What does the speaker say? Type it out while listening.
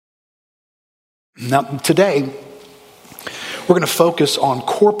Now, today, we're going to focus on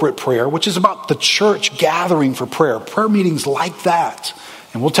corporate prayer, which is about the church gathering for prayer. Prayer meetings like that.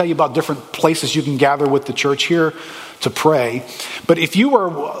 And we'll tell you about different places you can gather with the church here to pray. But if you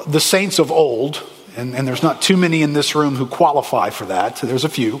are the saints of old, and there's not too many in this room who qualify for that, there's a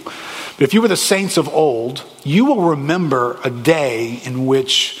few. But if you were the saints of old, you will remember a day in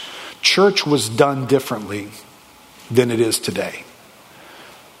which church was done differently than it is today.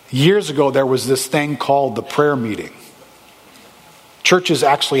 Years ago, there was this thing called the prayer meeting. Churches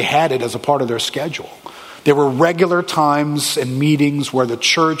actually had it as a part of their schedule. There were regular times and meetings where the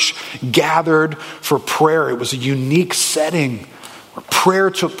church gathered for prayer. It was a unique setting where prayer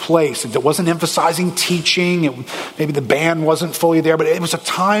took place. It wasn't emphasizing teaching. Maybe the band wasn't fully there, but it was a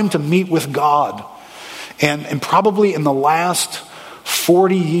time to meet with God. And probably in the last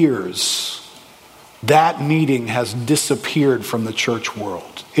 40 years, that meeting has disappeared from the church world.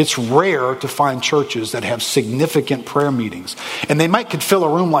 It's rare to find churches that have significant prayer meetings. And they could fill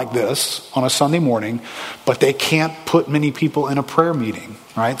a room like this on a Sunday morning, but they can't put many people in a prayer meeting,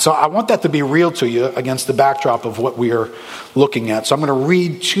 right? So I want that to be real to you against the backdrop of what we are looking at. So I'm going to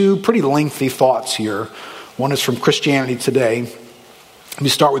read two pretty lengthy thoughts here. One is from Christianity Today. Let me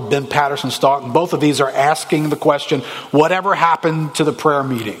start with Ben Patterson's thought. And both of these are asking the question, whatever happened to the prayer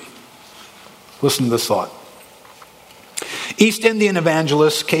meeting? Listen to this thought. East Indian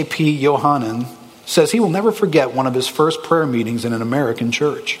evangelist K.P. Yohanan says he will never forget one of his first prayer meetings in an American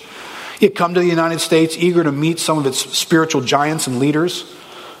church. He had come to the United States eager to meet some of its spiritual giants and leaders.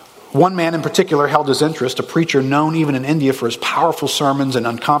 One man in particular held his interest, a preacher known even in India for his powerful sermons and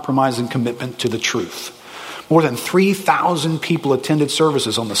uncompromising commitment to the truth. More than 3,000 people attended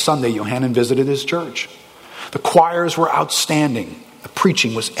services on the Sunday Yohanan visited his church. The choirs were outstanding. The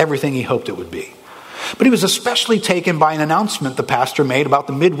preaching was everything he hoped it would be. But he was especially taken by an announcement the pastor made about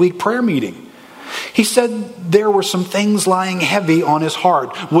the midweek prayer meeting. He said there were some things lying heavy on his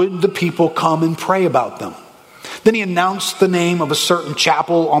heart. Would the people come and pray about them? Then he announced the name of a certain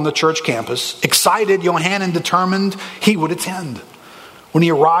chapel on the church campus. Excited, Yohanan determined he would attend. When he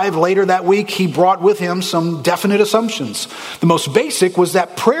arrived later that week, he brought with him some definite assumptions. The most basic was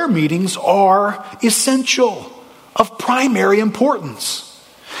that prayer meetings are essential, of primary importance.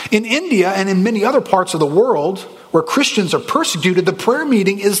 In India and in many other parts of the world where Christians are persecuted, the prayer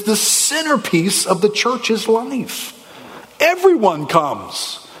meeting is the centerpiece of the church's life. Everyone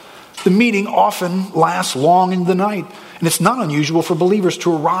comes. The meeting often lasts long into the night, and it's not unusual for believers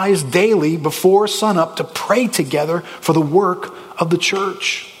to arise daily before sunup to pray together for the work of the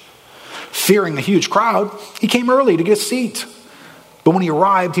church. Fearing a huge crowd, he came early to get a seat. But when he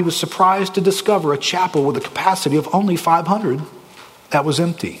arrived, he was surprised to discover a chapel with a capacity of only 500 that was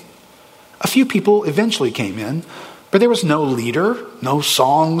empty. A few people eventually came in, but there was no leader, no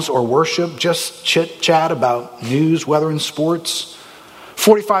songs or worship, just chit-chat about news, weather, and sports.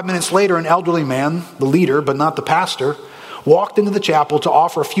 45 minutes later, an elderly man, the leader but not the pastor, walked into the chapel to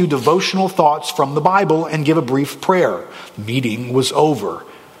offer a few devotional thoughts from the Bible and give a brief prayer. The meeting was over.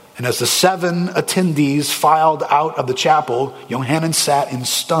 And as the 7 attendees filed out of the chapel, Yohanan sat in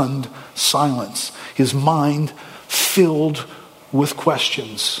stunned silence, his mind filled with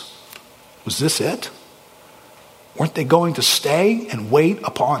questions. Was this it? Weren't they going to stay and wait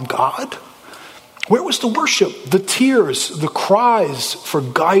upon God? Where was the worship, the tears, the cries for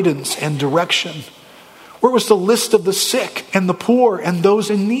guidance and direction? Where was the list of the sick and the poor and those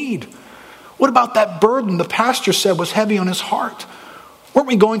in need? What about that burden the pastor said was heavy on his heart? Weren't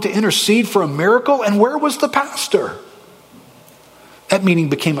we going to intercede for a miracle? And where was the pastor? That meeting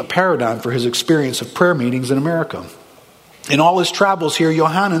became a paradigm for his experience of prayer meetings in America. In all his travels here,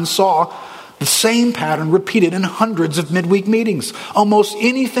 Yohanan saw the same pattern repeated in hundreds of midweek meetings. Almost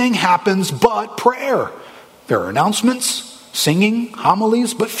anything happens but prayer. There are announcements, singing,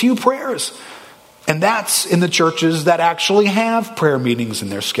 homilies, but few prayers. And that's in the churches that actually have prayer meetings in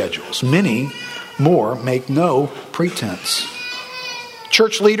their schedules. Many more make no pretense.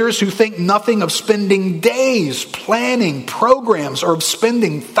 Church leaders who think nothing of spending days planning programs or of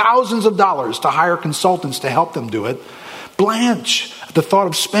spending thousands of dollars to hire consultants to help them do it blanch at the thought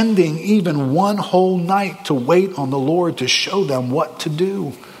of spending even one whole night to wait on the Lord to show them what to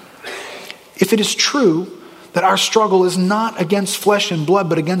do. If it is true that our struggle is not against flesh and blood,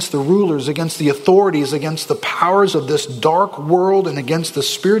 but against the rulers, against the authorities, against the powers of this dark world, and against the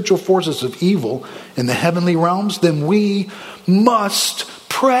spiritual forces of evil in the heavenly realms, then we must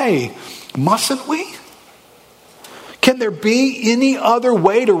pray. Mustn't we? Can there be any other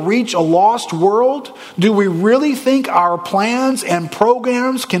way to reach a lost world? Do we really think our plans and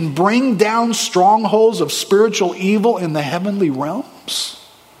programs can bring down strongholds of spiritual evil in the heavenly realms?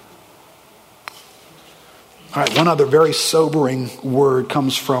 All right, one other very sobering word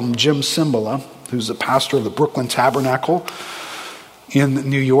comes from Jim Cymbala, who's the pastor of the Brooklyn Tabernacle in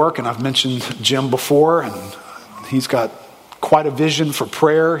New York. And I've mentioned Jim before, and he's got quite a vision for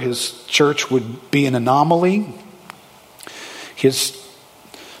prayer. His church would be an anomaly. His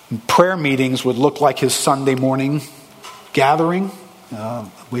prayer meetings would look like his Sunday morning gathering.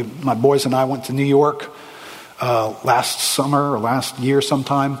 My boys and I went to New York last summer or last year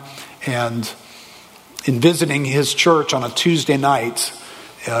sometime, and in visiting his church on a Tuesday night,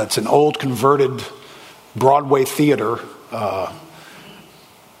 it's an old converted Broadway theater.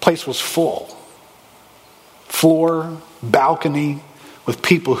 Place was full. Floor, balcony, with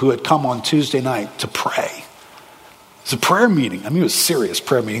people who had come on Tuesday night to pray. It's a prayer meeting. I mean, it was a serious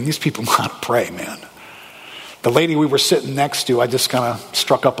prayer meeting. These people know how to pray, man. The lady we were sitting next to, I just kind of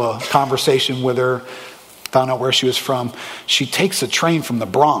struck up a conversation with her, found out where she was from. She takes a train from the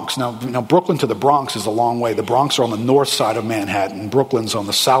Bronx. Now, Brooklyn to the Bronx is a long way. The Bronx are on the north side of Manhattan. Brooklyn's on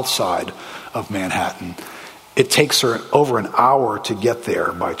the south side of Manhattan. It takes her over an hour to get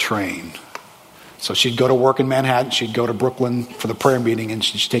there by train. So she'd go to work in Manhattan, she'd go to Brooklyn for the prayer meeting, and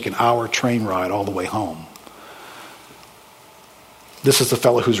she'd take an hour train ride all the way home. This is the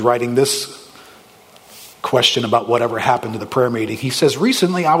fellow who's writing this question about whatever happened to the prayer meeting. He says,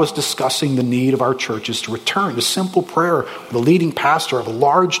 recently I was discussing the need of our churches to return to simple prayer with the leading pastor of a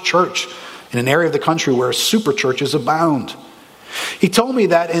large church in an area of the country where super churches abound. He told me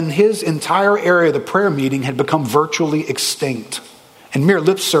that in his entire area, the prayer meeting had become virtually extinct, and mere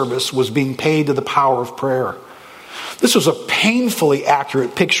lip service was being paid to the power of prayer. This was a painfully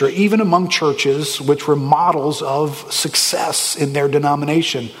accurate picture, even among churches which were models of success in their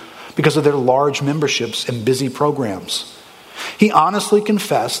denomination because of their large memberships and busy programs. He honestly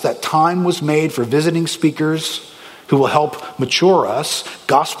confessed that time was made for visiting speakers who will help mature us,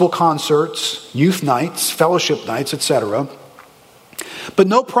 gospel concerts, youth nights, fellowship nights, etc. But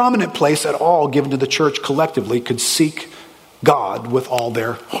no prominent place at all given to the church collectively could seek God with all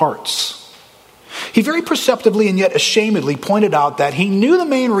their hearts. He very perceptively and yet ashamedly pointed out that he knew the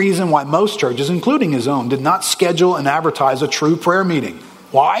main reason why most churches, including his own, did not schedule and advertise a true prayer meeting.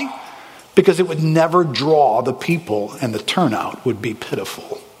 Why? Because it would never draw the people and the turnout would be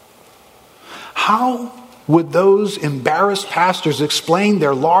pitiful. How would those embarrassed pastors explain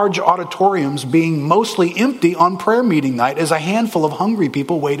their large auditoriums being mostly empty on prayer meeting night as a handful of hungry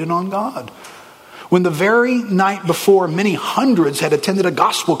people waited on God? When the very night before, many hundreds had attended a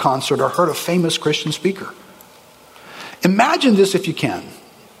gospel concert or heard a famous Christian speaker. Imagine this if you can.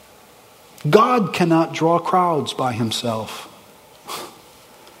 God cannot draw crowds by himself.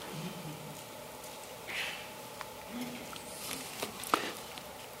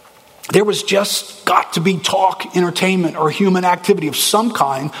 There was just got to be talk, entertainment, or human activity of some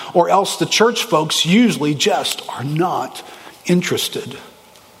kind, or else the church folks usually just are not interested.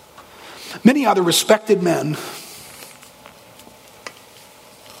 Many other respected men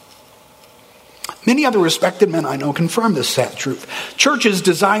I know confirm this sad truth. Churches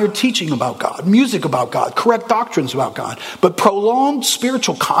desire teaching about God, music about God, correct doctrines about God, but prolonged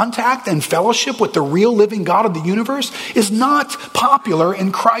spiritual contact and fellowship with the real living God of the universe is not popular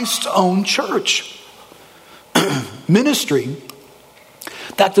in Christ's own church. Ministry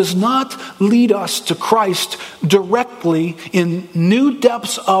that does not lead us to Christ directly in new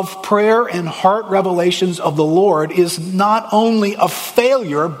depths of prayer and heart revelations of the Lord is not only a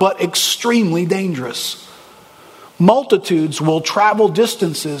failure, but extremely dangerous. Multitudes will travel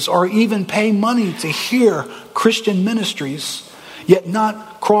distances or even pay money to hear Christian ministries, yet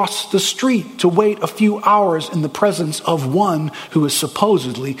not cross the street to wait a few hours in the presence of one who is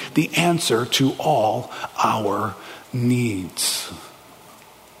supposedly the answer to all our needs.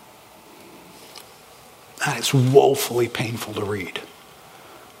 That is woefully painful to read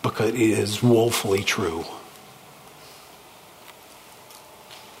because it is woefully true.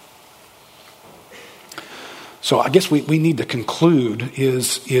 So I guess we need to conclude,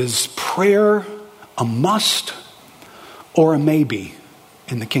 is prayer a must or a maybe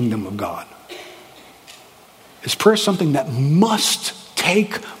in the kingdom of God? Is prayer something that must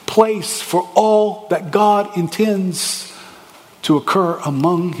take place for all that God intends to occur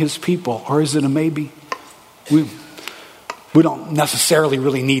among his people? Or is it a maybe? We don't necessarily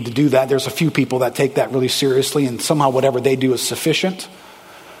really need to do that. There's a few people that take that really seriously, and somehow whatever they do is sufficient.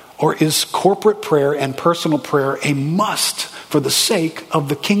 Or is corporate prayer and personal prayer a must for the sake of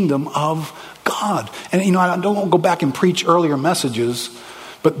the kingdom of God? And I don't go back and preach earlier messages,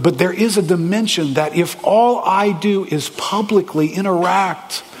 but there is a dimension that if all I do is publicly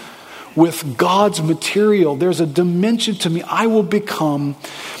interact with God's material, there's a dimension to me. I will become,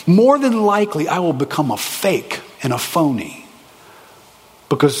 more than likely, I will become a fake and a phony.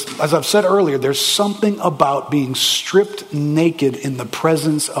 Because, as I've said earlier, there's something about being stripped naked in the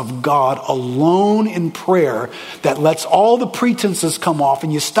presence of God, alone in prayer, that lets all the pretenses come off,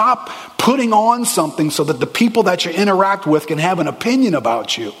 and you stop putting on something so that the people that you interact with can have an opinion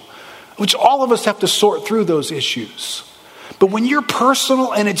about you, which all of us have to sort through those issues. But when you're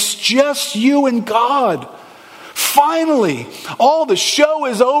personal and it's just you and God, finally, all the show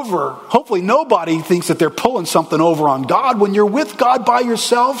is over. Hopefully nobody thinks that they're pulling something over on God. When you're with God by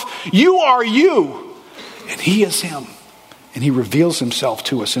yourself, you are you, and He is Him. And He reveals Himself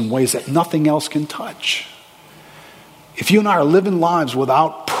to us in ways that nothing else can touch. If you and I are living lives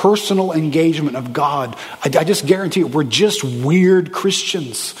without personal engagement of God, I just guarantee you, we're just weird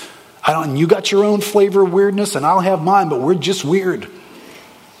Christians. You got your own flavor of weirdness, and I'll have mine, but we're just weird.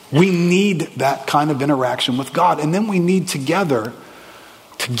 We need that kind of interaction with God. And then we need together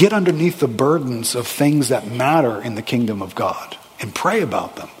to get underneath the burdens of things that matter in the kingdom of God and pray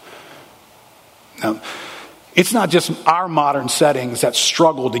about them. Now, it's not just our modern settings that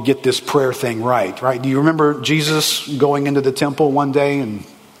struggle to get this prayer thing right? Do you remember Jesus going into the temple one day and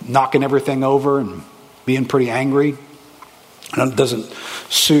knocking everything over and being pretty angry? And it doesn't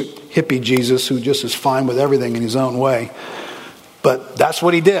suit hippie Jesus, who just is fine with everything in his own way. But that's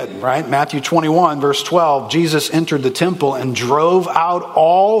what he did, right? Matthew 21, verse 12, Jesus entered the temple and drove out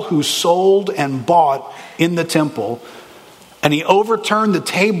all who sold and bought in the temple. And he overturned the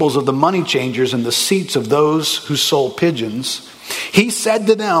tables of the money changers and the seats of those who sold pigeons. He said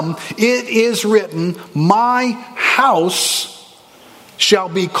to them, "It is written, my house shall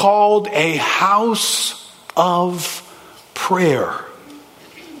be called a house of prayer.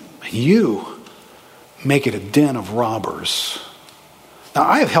 You make it a den of robbers." Now,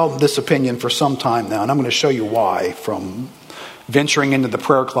 I have held this opinion for some time now, and I'm going to show you why from venturing into the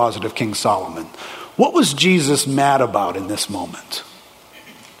prayer closet of King Solomon. What was Jesus mad about in this moment?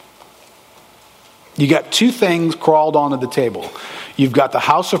 You got two things crawled onto the table. You've got the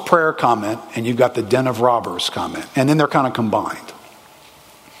house of prayer comment, and you've got the den of robbers comment, and then they're kind of combined.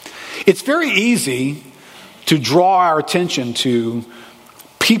 It's very easy to draw our attention to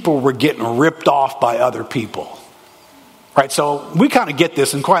people were getting ripped off by other people. Right, so we kind of get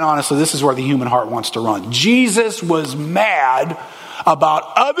this, and quite honestly, this is where the human heart wants to run. Jesus was mad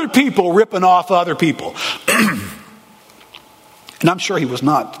about other people ripping off other people. And I'm sure he was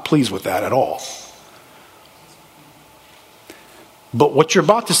not pleased with that at all. But what you're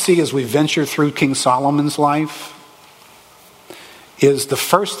about to see as we venture through King Solomon's life is the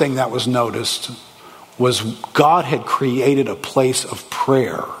first thing that was noticed was God had created a place of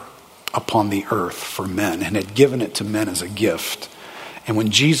prayer upon the earth for men and had given it to men as a gift. And when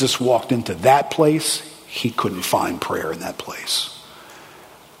Jesus walked into that place, he couldn't find prayer in that place.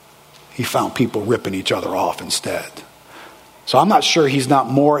 He found people ripping each other off instead. So I'm not sure he's not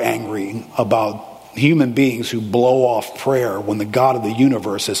more angry about human beings who blow off prayer when the God of the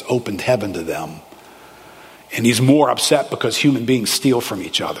universe has opened heaven to them. And he's more upset because human beings steal from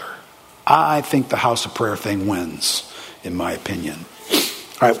each other. I think the house of prayer thing wins, in my opinion.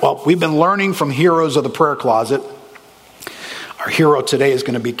 All right, well, we've been learning from heroes of the prayer closet. Our hero today is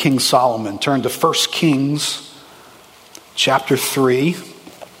going to be King Solomon. Turn to 1 Kings chapter 3.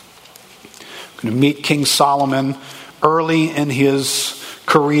 We're going to meet King Solomon early in his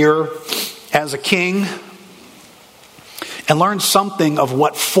career as a king and learn something of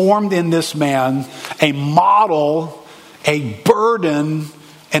what formed in this man a model, a burden,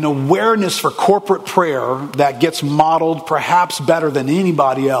 an awareness for corporate prayer that gets modeled perhaps better than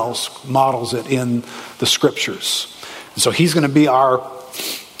anybody else models it in the scriptures. And so he's going to be our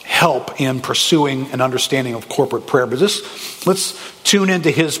help in pursuing an understanding of corporate prayer. But let's tune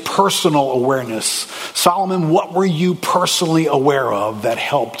into his personal awareness. Solomon, what were you personally aware of that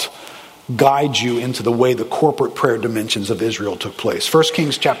helped guide you into the way the corporate prayer dimensions of Israel took place? 1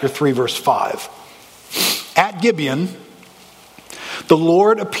 Kings chapter 3, verse 5. At Gibeon, the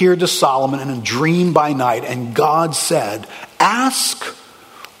Lord appeared to Solomon in a dream by night, and God said, "Ask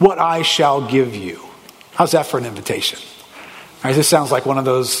what I shall give you." How's that for an invitation? All right, this sounds like one of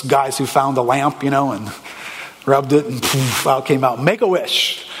those guys who found a lamp, and rubbed it and poof, out came out. Make a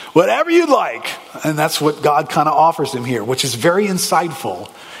wish, whatever you'd like. And that's what God kind of offers him here, which is very insightful.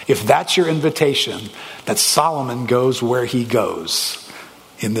 If that's your invitation, that Solomon goes where he goes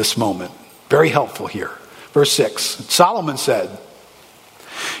in this moment. Very helpful here. Verse 6, Solomon said,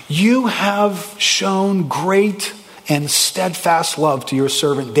 "You have shown great and steadfast love to your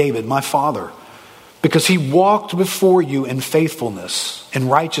servant David, my father, because he walked before you in faithfulness, in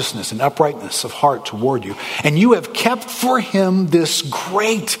righteousness, and uprightness of heart toward you. And you have kept for him this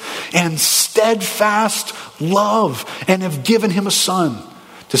great and steadfast love, and have given him a son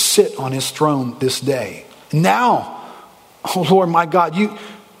to sit on his throne this day. Now, oh Lord my God, you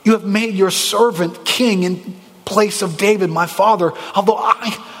have made your servant king in place of David, my father, although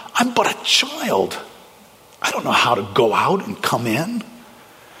I'm but a child. I don't know how to go out and come in.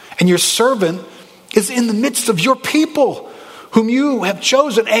 And your servant is in the midst of your people, whom you have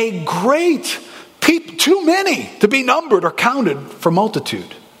chosen, a great people, too many to be numbered or counted for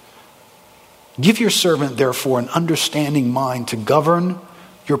multitude. Give your servant, therefore, an understanding mind to govern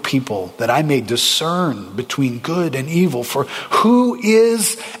your people, that I may discern between good and evil. For who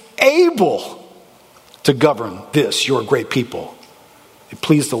is able to govern this, your great people? It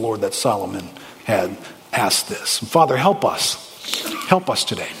pleased the Lord that Solomon had asked this. Father, help us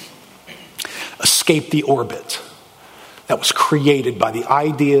today. Escape the orbit that was created by the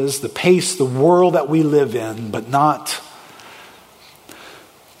ideas, the pace, the world that we live in, but not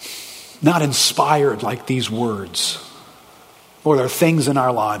inspired like these words. Lord, there are things in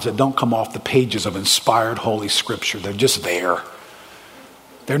our lives that don't come off the pages of inspired Holy Scripture. They're just there.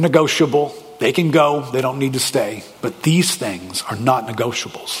 They're negotiable. They can go. They don't need to stay. But these things are not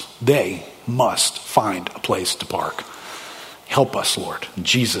negotiables. They must find a place to park. Help us, Lord. In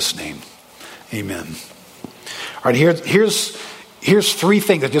Jesus' name, amen. All right, here's three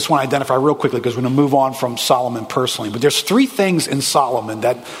things I just want to identify real quickly, because we're going to move on from Solomon personally. But there's three things in Solomon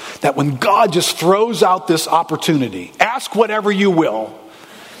that when God just throws out this opportunity, ask whatever you will.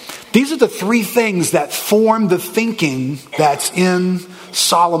 These are the three things that form the thinking that's in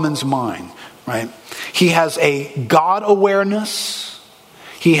Solomon's mind, right? He has a God awareness,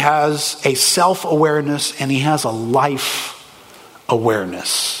 he has a self-awareness, and he has a life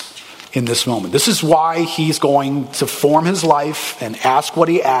awareness in this moment. This is why he's going to form his life and ask what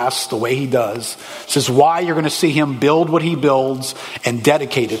he asks the way he does. This is why you're going to see him build what he builds and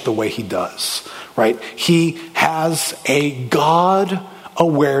dedicate it the way he does, right? He has a God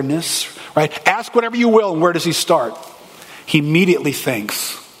awareness, right? Ask whatever you will, and where does he start? He immediately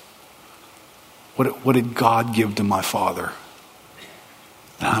thinks, what did God give to my father?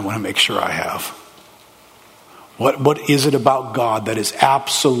 And I want to make sure I have. What is it about God that is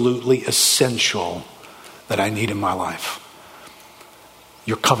absolutely essential that I need in my life?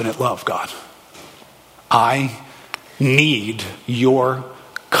 Your covenant love, God. I need your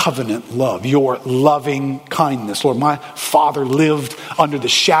covenant love, your loving kindness. Lord, my father lived under the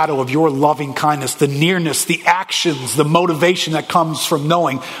shadow of your loving kindness, the nearness, the actions, the motivation that comes from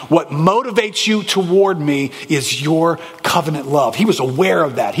knowing what motivates you toward me is your covenant love. He was aware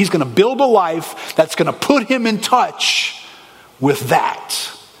of that. He's going to build a life that's going to put him in touch with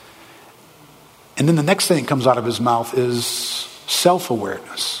that. And then the next thing that comes out of his mouth is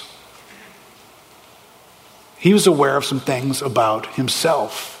self-awareness. He was aware of some things about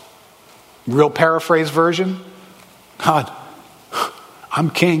himself. Real paraphrase version, God, I'm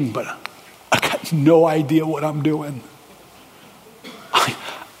king, but I got no idea what I'm doing.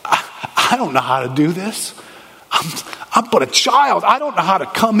 I don't know how to do this. I'm but a child. I don't know how to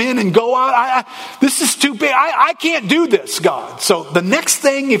come in and go out. This is too big. I can't do this, God. So the next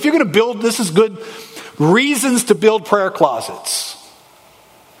thing, if you're going to build, this is good reasons to build prayer closets.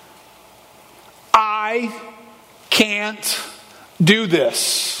 I can't do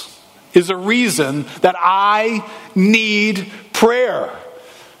this is a reason that I need prayer.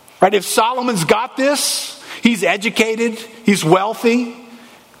 Right? If Solomon's got this, he's educated, he's wealthy,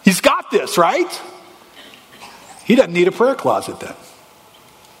 he's got this, right? He doesn't need a prayer closet then.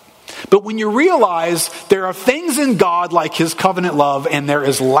 But when you realize there are things in God like his covenant love and there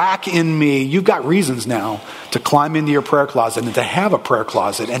is lack in me, you've got reasons now to climb into your prayer closet and to have a prayer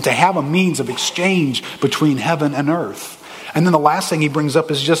closet and to have a means of exchange between heaven and earth. And then the last thing he brings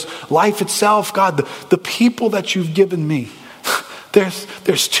up is just life itself. God, the people that you've given me,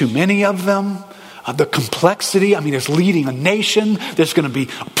 there's too many of them. The complexity, there's leading a nation. There's going to be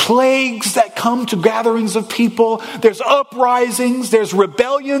plagues that come to gatherings of people. There's uprisings. There's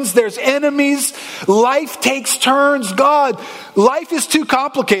rebellions. There's enemies. Life takes turns. God, life is too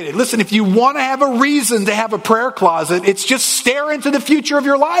complicated. Listen, if you want to have a reason to have a prayer closet, it's just stare into the future of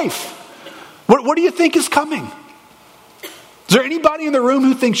your life. What do you think is coming? Is there anybody in the room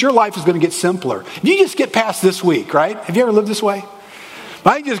who thinks your life is going to get simpler? If you just get past this week, right? Have you ever lived this way?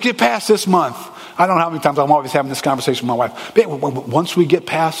 I can just get past this month. I don't know how many times I'm always having this conversation with my wife. But once we get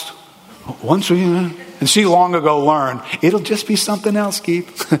past, and she long ago learned, it'll just be something else,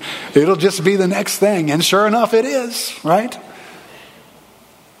 Keith. It'll just be the next thing. And sure enough, it is, right?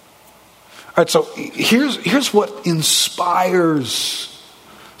 right, so here's what inspires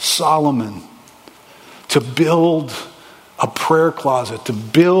Solomon to build a prayer closet, to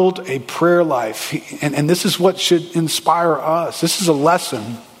build a prayer life. And this is what should inspire us. This is a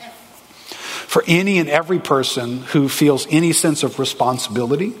lesson for any and every person who feels any sense of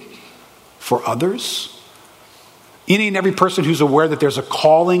responsibility for others. Any and every person who's aware that there's a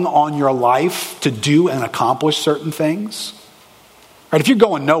calling on your life to do and accomplish certain things. Right? If you're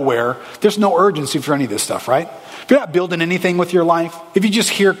going nowhere, there's no urgency for any of this stuff, right? If you're not building anything with your life, if you're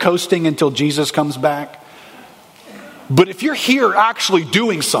just here coasting until Jesus comes back. But if you're here actually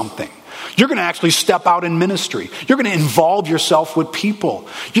doing something, you're going to actually step out in ministry. You're going to involve yourself with people.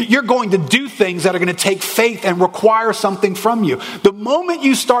 You're going to do things that are going to take faith and require something from you. The moment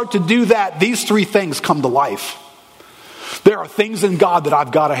you start to do that, these three things come to life. There are things in God that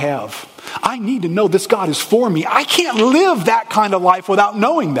I've got to have. I need to know this God is for me. I can't live that kind of life without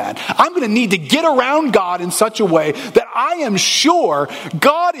knowing that. I'm going to need to get around God in such a way that I am sure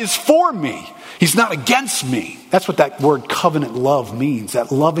God is for me. He's not against me. That's what that word covenant love means,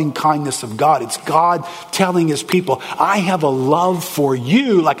 that loving kindness of God. It's God telling his people, I have a love for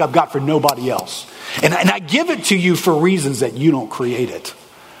you like I've got for nobody else. And I give it to you for reasons that you don't create it.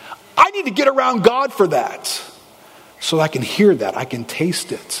 I need to get around God for that so I can hear that. I can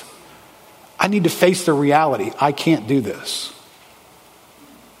taste it. I need to face the reality. I can't do this.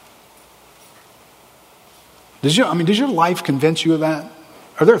 Does your life convince you of that?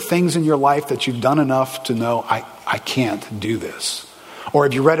 Are there things in your life that you've done enough to know, I can't do this? Or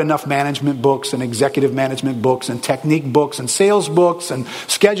have you read enough management books and executive management books and technique books and sales books and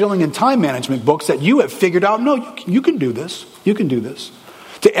scheduling and time management books that you have figured out, no, you can do this. You can do this.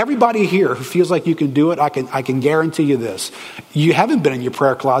 To everybody here who feels like you can do it, I can guarantee you this. You haven't been in your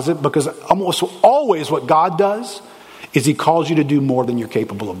prayer closet, because almost always what God does is he calls you to do more than you're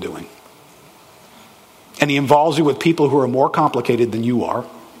capable of doing. And he involves you with people who are more complicated than you are.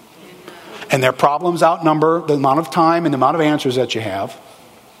 And their problems outnumber the amount of time and the amount of answers that you have.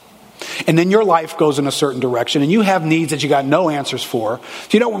 And then your life goes in a certain direction and you have needs that you got no answers for.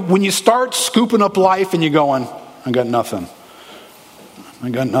 You know, when you start scooping up life and you're going, I got nothing. I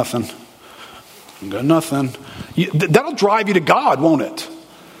got nothing. I got nothing. That'll drive you to God, won't it?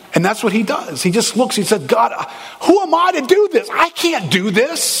 And that's what he does. He just looks, he said, God, who am I to do this? I can't do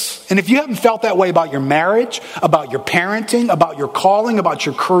this. And if you haven't felt that way about your marriage, about your parenting, about your calling, about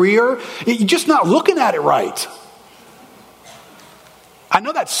your career, you're just not looking at it right. I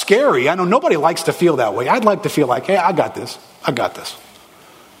know that's scary. I know nobody likes to feel that way. I'd like to feel like, hey, I got this. I got this.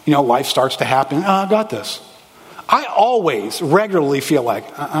 You know, life starts to happen. I got this. I always regularly feel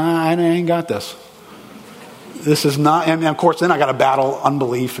like, I ain't got this. This is not, and of course then I got to battle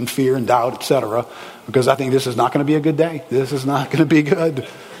unbelief and fear and doubt, etc. Because I think this is not going to be a good day. This is not going to be good.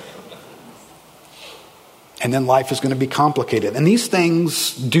 And then life is going to be complicated. And these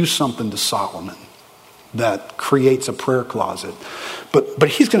things do something to Solomon that creates a prayer closet. But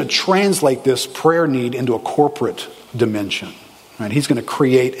he's going to translate this prayer need into a corporate dimension. Right? He's going to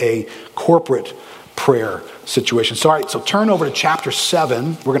create a corporate prayer situation. So, all right, so turn over to chapter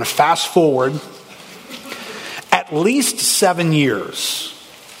 7. We're going to fast forward at least 7 years.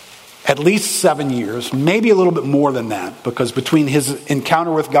 At least 7 years, maybe a little bit more than that, because between his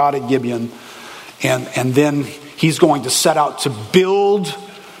encounter with God at Gibeon and then he's going to set out to build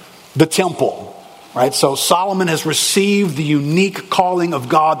the temple. Right? So Solomon has received the unique calling of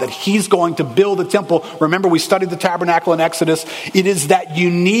God that he's going to build a temple. Remember, we studied the tabernacle in Exodus. It is that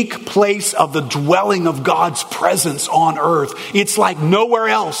unique place of the dwelling of God's presence on earth. It's like nowhere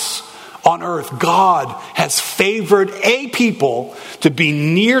else on earth. God has favored a people to be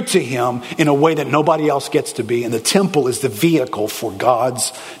near to him in a way that nobody else gets to be. And the temple is the vehicle for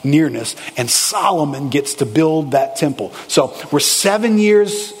God's nearness. And Solomon gets to build that temple. So we're 7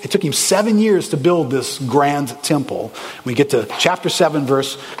 years. It took him 7 years to build this grand temple. We get to chapter 7,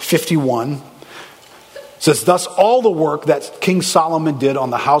 verse 51. It says, thus all the work that King Solomon did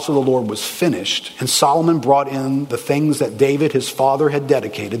on the house of the Lord was finished. And Solomon brought in the things that David, his father, had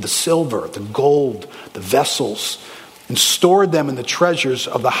dedicated, the silver, the gold, the vessels, and stored them in the treasures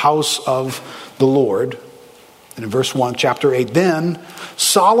of the house of the Lord. And in verse 1, chapter 8, then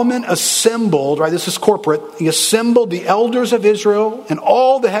Solomon assembled, right, this is corporate, he assembled the elders of Israel and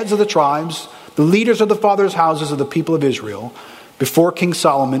all the heads of the tribes, the leaders of the fathers' houses of the people of Israel, before King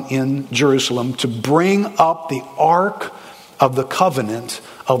Solomon in Jerusalem to bring up the ark of the covenant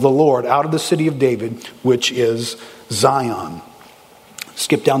of the Lord out of the city of David, which is Zion.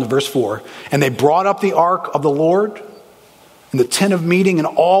 Skip down to verse 4. And they brought up the ark of the Lord and the tent of meeting and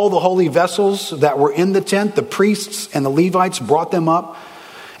all the holy vessels that were in the tent. The priests and the Levites brought them up.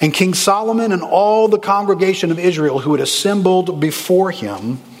 And King Solomon and all the congregation of Israel who had assembled before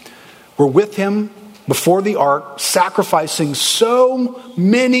him were with him before the ark, sacrificing so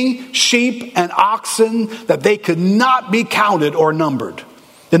many sheep and oxen that they could not be counted or numbered.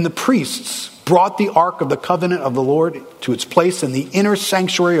 Then the priests brought the ark of the covenant of the Lord to its place in the inner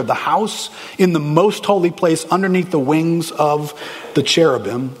sanctuary of the house, in the most holy place underneath the wings of the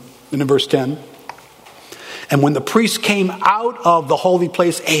cherubim. And in verse 10, and when the priests came out of the holy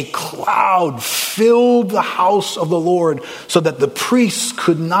place, a cloud filled the house of the Lord, so that the priests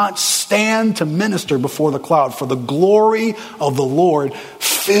could not stand to minister before the cloud, for the glory of the Lord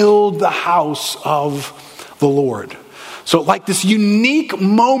filled the house of the Lord. So like this unique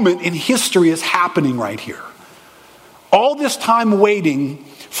moment in history is happening right here. All this time waiting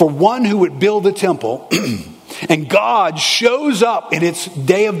for one who would build a temple, and God shows up in its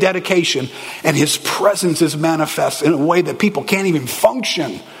day of dedication, and his presence is manifest in a way that people can't even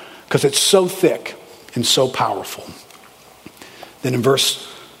function because it's so thick and so powerful. Then in verse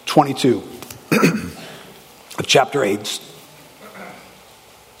 22 of chapter 8,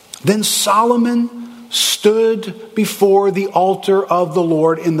 then Solomon stood before the altar of the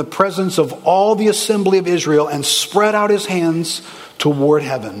Lord in the presence of all the assembly of Israel and spread out his hands toward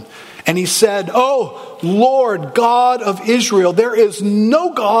heaven. And he said, "Oh, Lord God of Israel, there is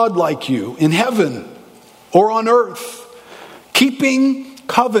no God like you in heaven or on earth, keeping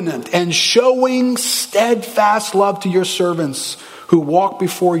covenant and showing steadfast love to your servants who walk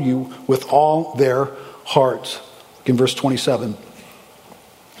before you with all their heart." In verse 27.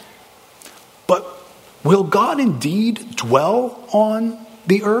 But will God indeed dwell on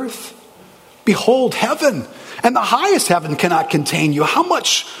the earth? Behold, heaven and the highest heaven cannot contain you. How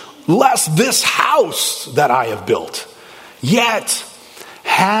much less this house that I have built? Yet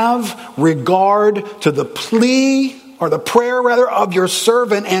have regard to the plea, or the prayer rather, of your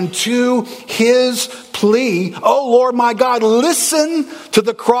servant and to his plea. O Lord my God, listen to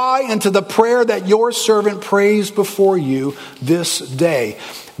the cry and to the prayer that your servant prays before you this day,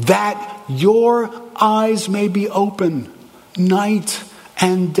 that your eyes may be open night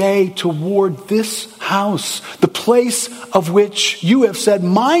and day toward this house, the place of which you have said,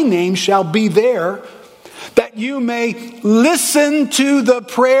 my name shall be there, that you may listen to the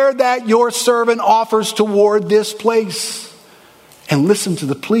prayer that your servant offers toward this place, and listen to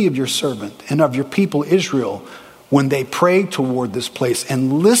the plea of your servant and of your people Israel when they pray toward this place,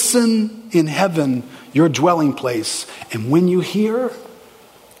 and listen in heaven, your dwelling place, and when you hear,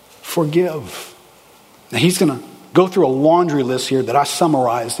 forgive. Now he's going to go through a laundry list here that I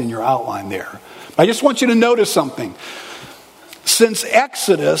summarized in your outline there. I just want you to notice something. Since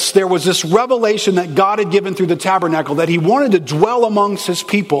Exodus, there was this revelation that God had given through the tabernacle that he wanted to dwell amongst his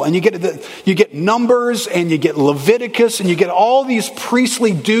people. And you get Numbers and you get Leviticus and you get all these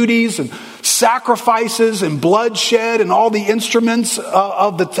priestly duties and sacrifices and bloodshed and all the instruments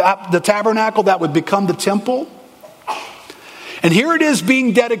of the tabernacle that would become the temple. And here it is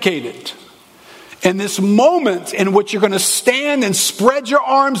being dedicated. And this moment in which you're going to stand and spread your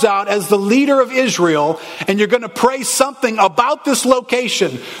arms out as the leader of Israel, and you're going to pray something about this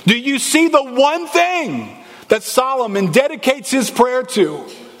location. Do you see the one thing that Solomon dedicates his prayer to?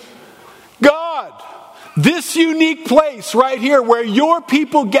 God, this unique place right here where your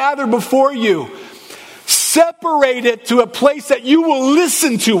people gather before you, separate it to a place that you will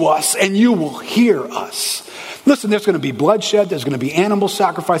listen to us and you will hear us. Listen, there's going to be bloodshed, there's going to be animal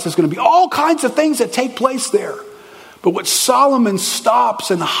sacrifice, there's going to be all kinds of things that take place there. But what Solomon stops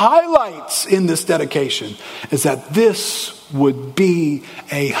and highlights in this dedication is that this would be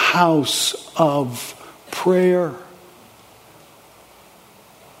a house of prayer.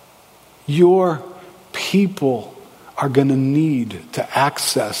 Your people are going to need to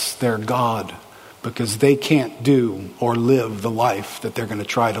access their God because they can't do or live the life that they're going to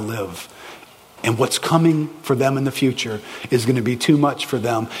try to live. And what's coming for them in the future is going to be too much for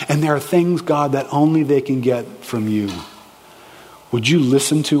them. And there are things, God, that only they can get from you. Would you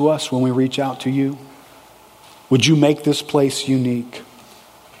listen to us when we reach out to you? Would you make this place unique?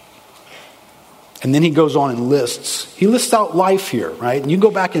 And then he goes on and lists. He lists out life here, right? And you go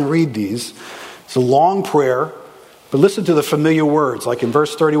back and read these. It's a long prayer. But listen to the familiar words, like in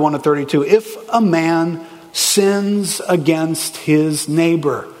verse 31 to 32. If a man sins against his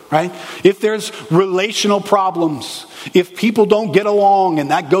neighbor, right? If there's relational problems, if people don't get along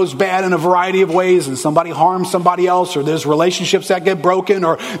and that goes bad in a variety of ways and somebody harms somebody else, or there's relationships that get broken,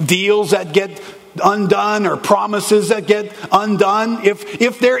 or deals that get undone, or promises that get undone.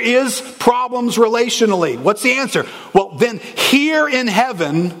 If there is problems relationally, what's the answer? Well, then hear in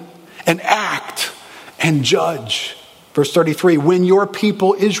heaven and act and judge. Verse 33, when your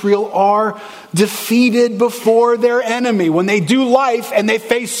people Israel are defeated before their enemy, when they do life and they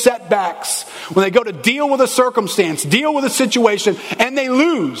face setbacks, when they go to deal with a circumstance, deal with a situation, and they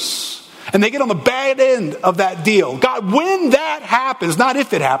lose, and they get on the bad end of that deal. God, when that happens, not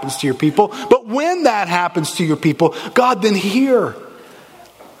if it happens to your people, but when that happens to your people, God, then hear.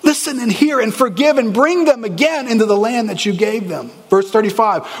 Listen and hear and forgive and bring them again into the land that you gave them. Verse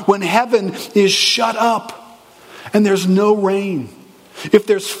 35, when heaven is shut up, and there's no rain, if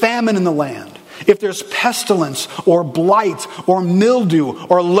there's famine in the land, if there's pestilence or blight or mildew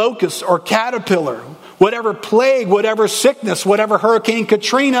or locust or caterpillar, whatever plague, whatever sickness, whatever Hurricane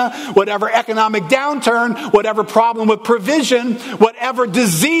Katrina, whatever economic downturn, whatever problem with provision, whatever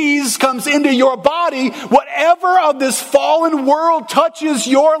disease comes into your body, whatever of this fallen world touches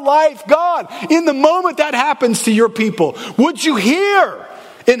your life, God, in the moment that happens to your people, would you hear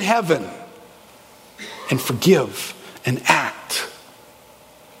in heaven and forgive and act?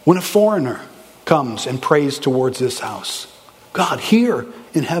 When a foreigner comes and prays towards this house, God, hear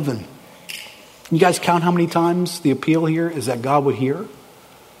in heaven. You guys count how many times the appeal here is that God would hear?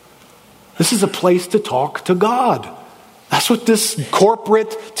 This is a place to talk to God. That's what this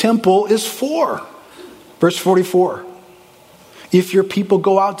corporate temple is for. Verse 44. If your people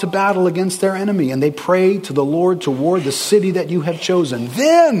go out to battle against their enemy and they pray to the Lord toward the city that you have chosen,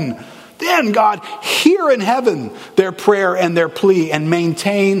 then God, hear in heaven their prayer and their plea and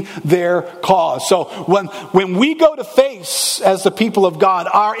maintain their cause. So when we go to face, as the people of God,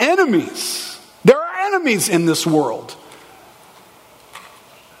 our enemies, there are enemies in this world.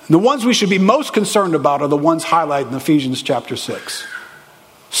 And the ones we should be most concerned about are the ones highlighted in Ephesians chapter 6.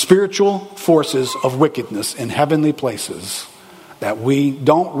 Spiritual forces of wickedness in heavenly places, that we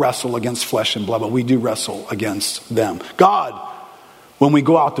don't wrestle against flesh and blood, but we do wrestle against them. God, when we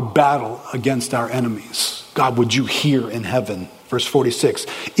go out to battle against our enemies, God, would you hear in heaven? Verse 46,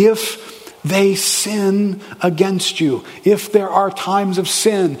 if they sin against you, if there are times of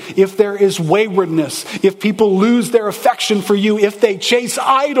sin, if there is waywardness, if people lose their affection for you, if they chase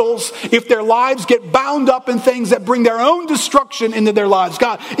idols, if their lives get bound up in things that bring their own destruction into their lives,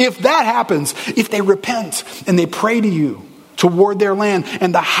 God, if that happens, if they repent and they pray to you toward their land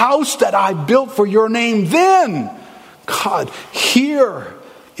and the house that I built for your name, then God, hear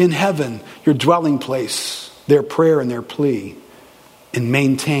in heaven your dwelling place, their prayer and their plea, and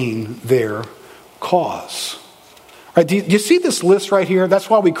maintain their cause. Right? Do you see this list right here? That's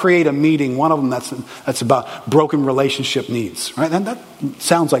why we create a meeting. One of them that's about broken relationship needs. Right? And that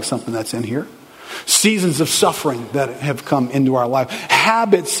sounds like something that's in here. Seasons of suffering that have come into our life.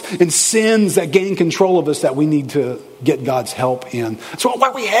 Habits and sins that gain control of us that we need to get God's help in. So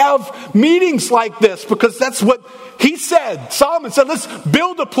why we have meetings like this, because that's what he said. Solomon said, let's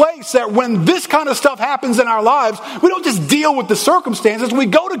build a place that when this kind of stuff happens in our lives, we don't just deal with the circumstances, we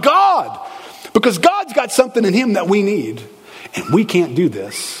go to God. Because God's got something in him that we need. And we can't do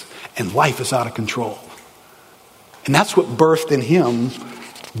this. And life is out of control. And that's what birthed in him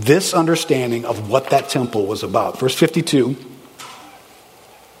this understanding of what that temple was about. Verse 52,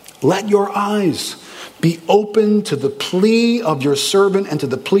 let your eyes be open to the plea of your servant and to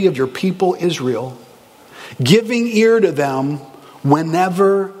the plea of your people Israel, giving ear to them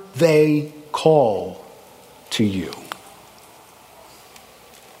whenever they call to you.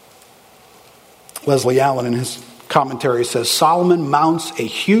 Leslie Allen in his commentary says, Solomon mounts a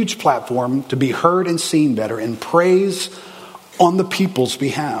huge platform to be heard and seen better in praise on the people's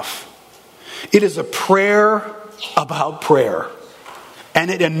behalf. It is a prayer about prayer.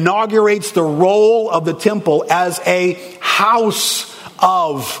 And it inaugurates the role of the temple as a house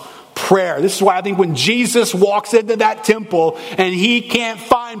of prayer. This is why I think when Jesus walks into that temple and he can't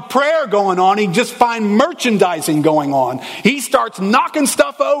find prayer going on, he just finds merchandising going on. He starts knocking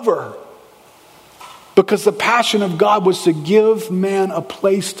stuff over. Because the passion of God was to give man a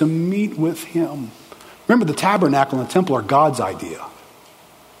place to meet with him. Remember, the tabernacle and the temple are God's idea.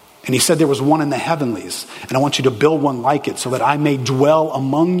 And he said there was one in the heavenlies. And I want you to build one like it so that I may dwell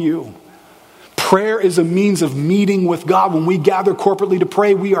among you. Prayer is a means of meeting with God. When we gather corporately to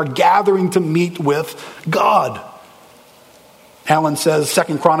pray, we are gathering to meet with God. Allen says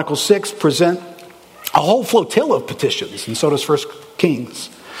 2 Chronicles 6 present a whole flotilla of petitions. And so does 1 Kings.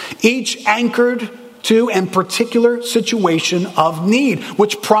 Each anchored to a particular situation of need,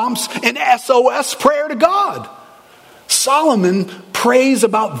 which prompts an SOS prayer to God. Solomon prays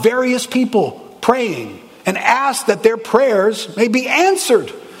about various people praying and asks that their prayers may be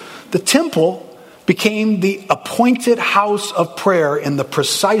answered. The temple became the appointed house of prayer in the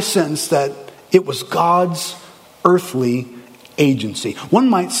precise sense that it was God's earthly agency. One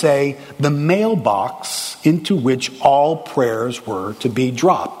might say the mailbox into which all prayers were to be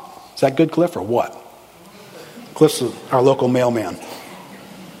dropped. Is that good, Cliff, or what? Cliff's our local mailman.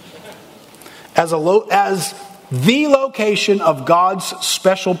 As the location of God's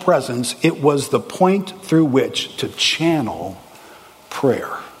special presence, it was the point through which to channel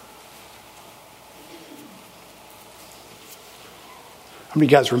prayer. How many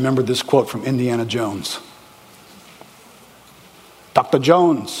of you guys remember this quote from Indiana Jones? Dr.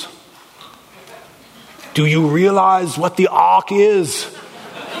 Jones, do you realize what the ark is?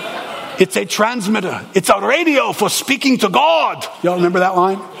 It's a transmitter. It's a radio for speaking to God. Y'all remember that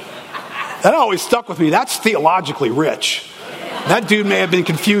line? That always stuck with me. That's theologically rich. That dude may have been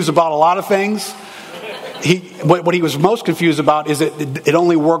confused about a lot of things. What he was most confused about is it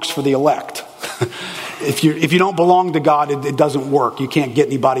only works for the elect. If you don't belong to God, it doesn't work. You can't get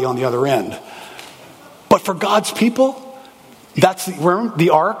anybody on the other end. But for God's people, remember the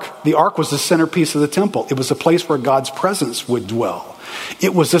ark? The ark was the centerpiece of the temple. It was a place where God's presence would dwell.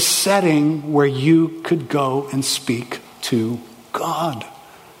 It was a setting where you could go and speak to God.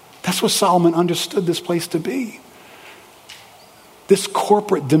 That's what Solomon understood this place to be. This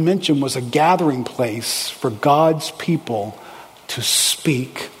corporate dimension was a gathering place for God's people to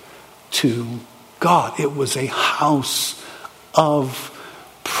speak to God. It was a house of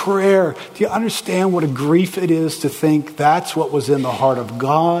prayer. Do you understand what a grief it is to think that's what was in the heart of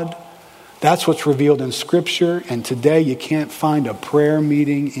God? That's what's revealed in Scripture. And today you can't find a prayer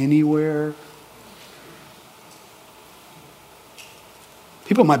meeting anywhere.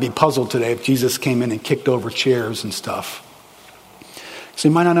 People might be puzzled today if Jesus came in and kicked over chairs and stuff. So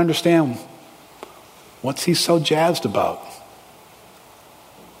you might not understand what's he so jazzed about.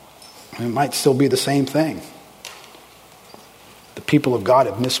 It might still be the same thing. The people of God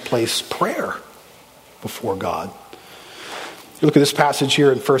have misplaced prayer before God. You look at this passage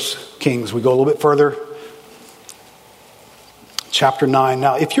here in 1 Kings. We go a little bit further. Chapter 9.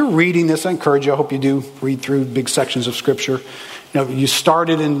 Now, if you're reading this, I encourage you, I hope you do read through big sections of Scripture. You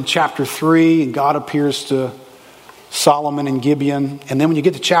started in chapter 3, and God appears to Solomon and Gibeon. And then when you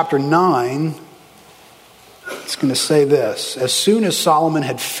get to chapter 9, it's going to say this. As soon as Solomon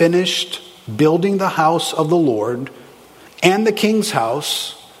had finished building the house of the Lord and the king's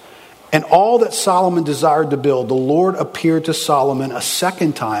house, and all that Solomon desired to build, the Lord appeared to Solomon a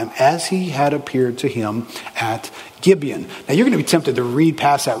second time as he had appeared to him at Gibeon. Now you're going to be tempted to read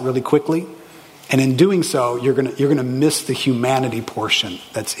past that really quickly. And in doing so, you're going to miss the humanity portion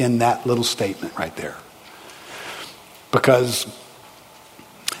that's in that little statement right there. Because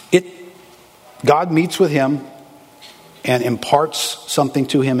God meets with him and imparts something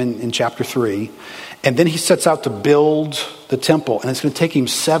to him in chapter 3. And then he sets out to build the temple. And it's going to take him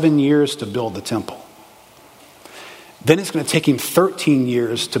 7 years to build the temple. Then it's going to take him 13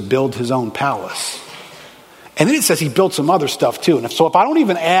 years to build his own palace. And then it says he built some other stuff too. And so if I don't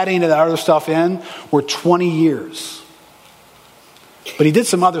even add any of that other stuff in, we're 20 years. But he did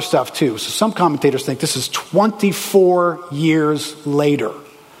some other stuff too. So some commentators think this is 24 years later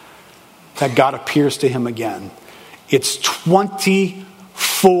that God appears to him again. It's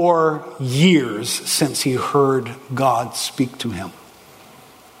 24 years since he heard God speak to him.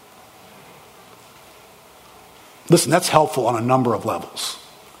 Listen, that's helpful on a number of levels.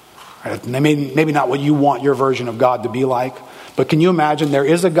 Right? Maybe not what you want your version of God to be like, but can you imagine there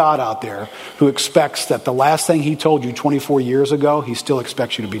is a God out there who expects that the last thing he told you 24 years ago, he still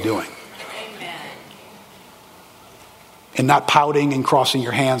expects you to be doing. Amen. And not pouting and crossing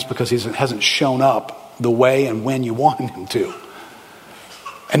your hands because he hasn't shown up the way and when you wanted him to.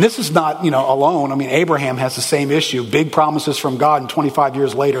 And this is not, alone. I mean, Abraham has the same issue. Big promises from God, and 25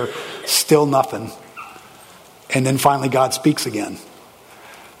 years later, still nothing. And then finally God speaks again.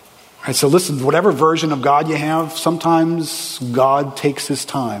 Right, so listen, whatever version of God you have, sometimes God takes his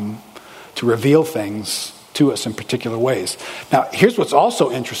time to reveal things to us in particular ways. Now, here's what's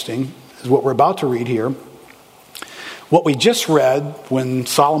also interesting, is what we're about to read here. What we just read when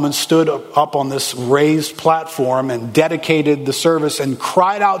Solomon stood up on this raised platform and dedicated the service and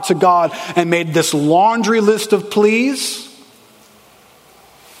cried out to God and made this laundry list of pleas,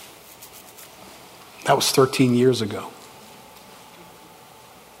 that was 13 years ago.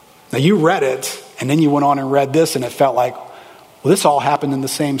 Now you read it, and then you went on and read this, and it felt like, well, this all happened in the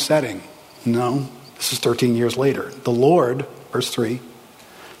same setting. No, this is 13 years later. The Lord, verse 3,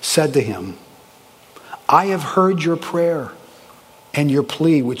 said to him, I have heard your prayer and your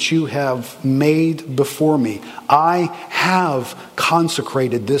plea which you have made before me. I have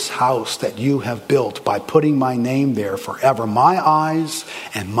consecrated this house that you have built by putting my name there forever. My eyes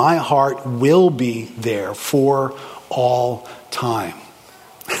and my heart will be there for all time.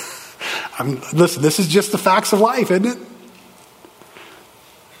 Listen, this is just the facts of life, isn't it?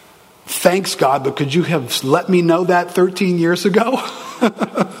 Thanks, God, but could you have let me know that 13 years ago?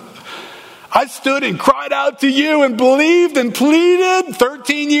 I stood and cried out to you and believed and pleaded.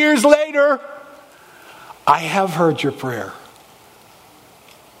 13 years later, I have heard your prayer.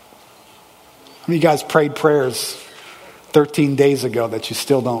 How many of you guys prayed prayers 13 days ago that you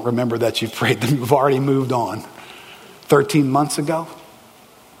still don't remember that you've prayed them? You've already moved on. 13 months ago?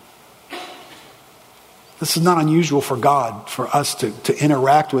 This is not unusual for God, for us to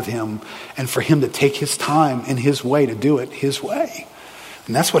interact with him and for him to take his time in his way to do it his way.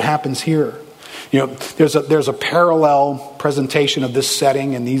 And that's what happens here. You know, there's a parallel presentation of this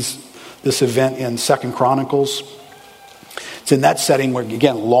setting and this event in 2 Chronicles. It's in that setting where,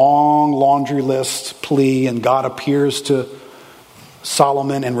 again, long laundry list, plea, and God appears to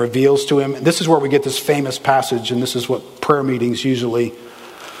Solomon and reveals to him. And this is where we get this famous passage, and this is what prayer meetings usually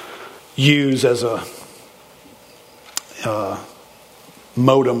use as a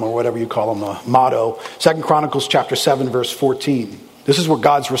modem, or whatever you call them, a motto. 2 Chronicles chapter 7, verse 14. This is where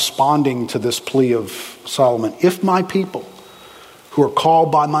God's responding to this plea of Solomon. If my people who are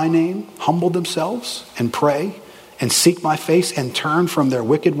called by my name humble themselves and pray and seek my face and turn from their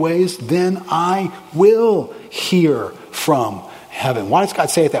wicked ways, then I will hear from heaven. Why does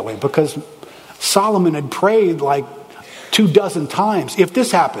God say it that way? Because Solomon had prayed like 24 times. If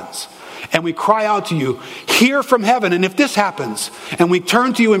this happens, and we cry out to you, hear from heaven. And if this happens, and we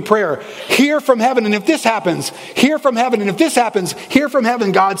turn to you in prayer, hear from heaven. And if this happens, hear from heaven. And if this happens, hear from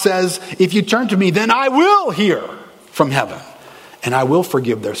heaven. God says, if you turn to me, then I will hear from heaven. And I will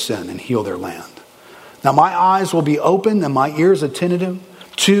forgive their sin and heal their land. Now my eyes will be open and my ears attentive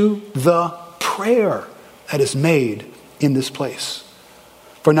to the prayer that is made in this place.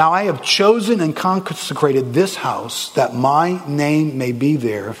 For now I have chosen and consecrated this house that my name may be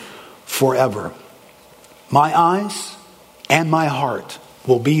there forever. My eyes and my heart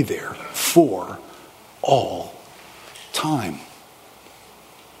will be there for all time.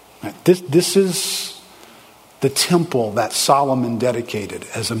 This is the temple that Solomon dedicated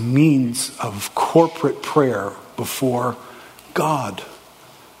as a means of corporate prayer before God.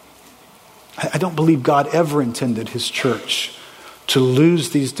 I don't believe God ever intended his church to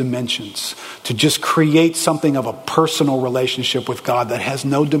lose these dimensions, to just create something of a personal relationship with God that has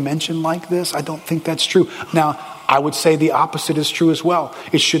no dimension like this. I don't think that's true. Now, I would say the opposite is true as well.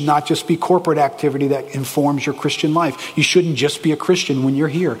 It should not just be corporate activity that informs your Christian life. You shouldn't just be a Christian when you're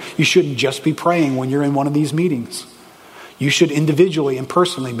here. You shouldn't just be praying when you're in one of these meetings. You should individually and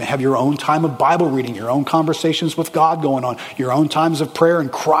personally have your own time of Bible reading, your own conversations with God going on, your own times of prayer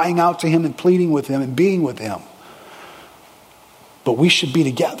and crying out to him and pleading with him and being with him. But we should be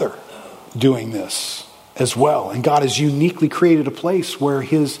together doing this as well. And God has uniquely created a place where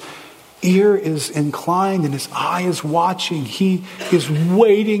his ear is inclined and his eye is watching. He is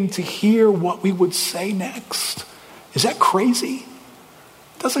waiting to hear what we would say next. Is that crazy?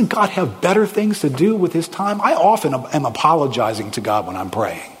 Doesn't God have better things to do with his time? I often am apologizing to God when I'm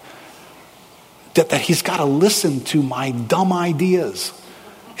praying. That he's got to listen to my dumb ideas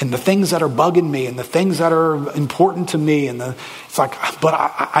and the things that are bugging me and the things that are important to me. It's like, but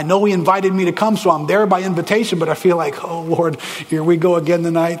I know he invited me to come, so I'm there by invitation, but I feel like, oh Lord, here we go again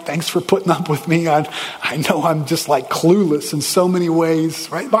tonight. Thanks for putting up with me. I know I'm just like clueless in so many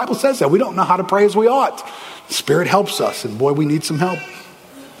ways, right? The Bible says that. We don't know how to pray as we ought. The Spirit helps us, and boy, we need some help.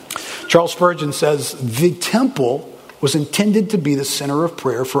 Charles Spurgeon says, the temple was intended to be the center of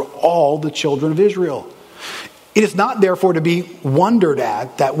prayer for all the children of Israel. It is not therefore to be wondered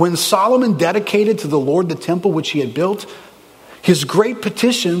at that when Solomon dedicated to the Lord the temple which he had built, his great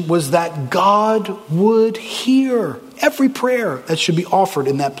petition was that God would hear every prayer that should be offered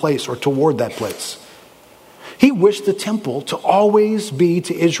in that place or toward that place. He wished the temple to always be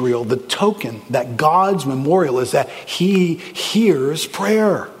to Israel the token that God's memorial is that he hears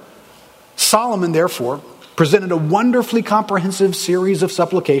prayer. Solomon, therefore, presented a wonderfully comprehensive series of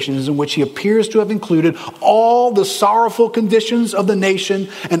supplications in which he appears to have included all the sorrowful conditions of the nation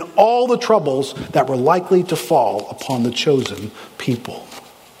and all the troubles that were likely to fall upon the chosen people.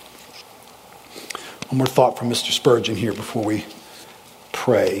 One more thought from Mr. Spurgeon here before we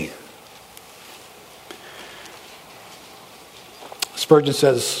pray. Spurgeon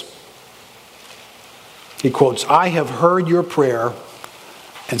says, he quotes, I have heard your prayer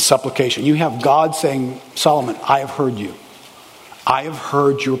and supplication. You have God saying, Solomon, I have heard you. I have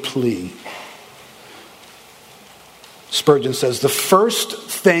heard your plea. Spurgeon says, the first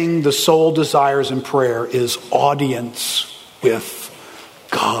thing the soul desires in prayer is audience with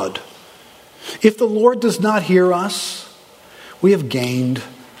God. If the Lord does not hear us, we have gained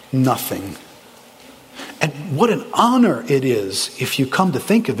nothing. And what an honor it is, if you come to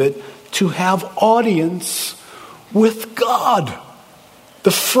think of it, to have audience with God.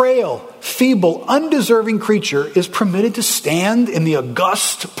 The frail, feeble, undeserving creature is permitted to stand in the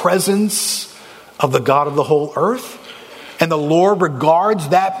august presence of the God of the whole earth. And the Lord regards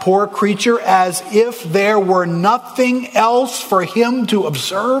that poor creature as if there were nothing else for him to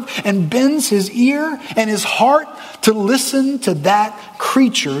observe, and bends his ear and his heart to listen to that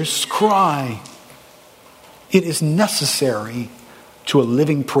creature's cry. It is necessary to a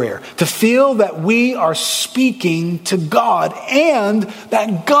living prayer to feel that we are speaking to God and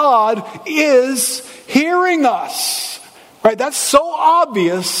that God is hearing us. Right? That's so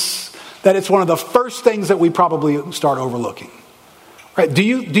obvious that it's one of the first things that we probably start overlooking. Right? Do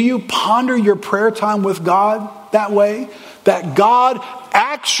you ponder your prayer time with God that way? That God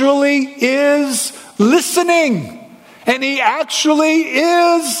actually is listening and He actually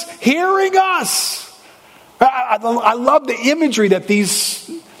is hearing us. I love the imagery that these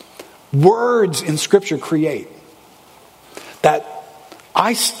words in Scripture create. That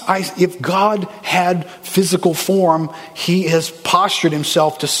if God had physical form, He has postured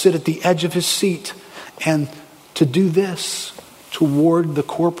Himself to sit at the edge of His seat and to do this toward the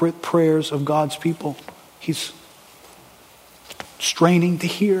corporate prayers of God's people. He's straining to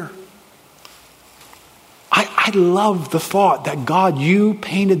hear. I love the thought that God, you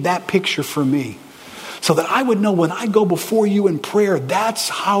painted that picture for me so that I would know when I go before you in prayer, that's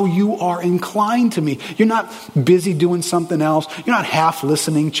how you are inclined to me. You're not busy doing something else. You're not half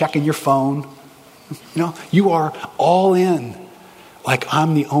listening, checking your phone. You are all in, like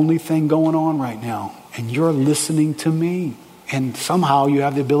I'm the only thing going on right now. And you're listening to me. And somehow you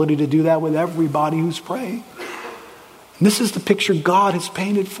have the ability to do that with everybody who's praying. And this is the picture God has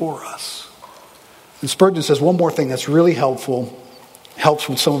painted for us. And Spurgeon says one more thing that's really helps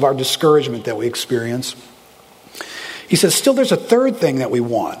with some of our discouragement that we experience. He says, still there's a third thing that we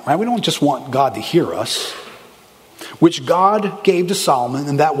want, right? We don't just want God to hear us, which God gave to Solomon,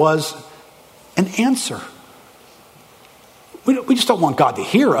 and that was an answer. We just don't want God to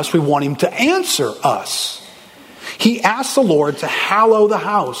hear us. We want Him to answer us. He asked the Lord to hallow the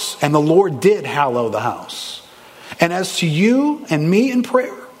house, and the Lord did hallow the house. And as to you and me in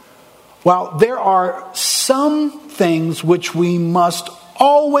prayer, while there are some things which we must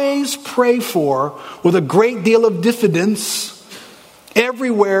always pray for with a great deal of diffidence,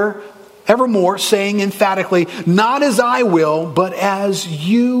 evermore saying emphatically, not as I will, but as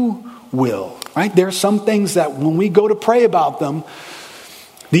you will. Right? There are some things that when we go to pray about them,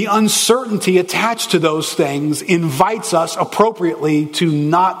 the uncertainty attached to those things invites us appropriately to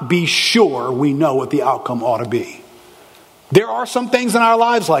not be sure we know what the outcome ought to be. There are some things in our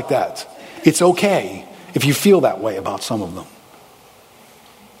lives like that. It's okay if you feel that way about some of them.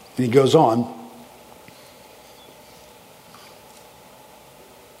 And he goes on.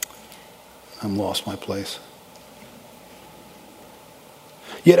 I'm lost my place.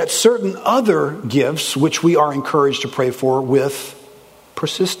 Yet at certain other gifts, which we are encouraged to pray for with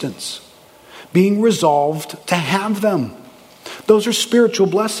persistence, being resolved to have them. Those are spiritual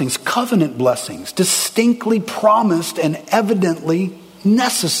blessings, covenant blessings, distinctly promised and evidently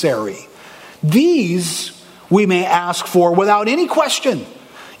necessary. These we may ask for without any question,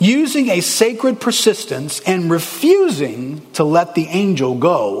 using a sacred persistence and refusing to let the angel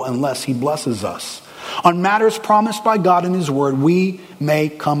go unless he blesses us. On matters promised by God in His Word, we may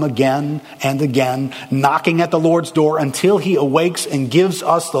come again and again, knocking at the Lord's door until He awakes and gives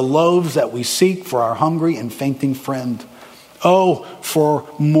us the loaves that we seek for our hungry and fainting friend. Oh, for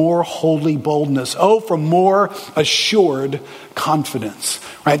more holy boldness. Oh, for more assured confidence.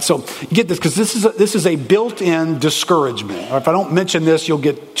 Right? So get this, because this is a built-in discouragement. If I don't mention this, you'll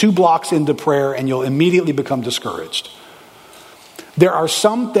get 2 blocks into prayer and you'll immediately become discouraged. There are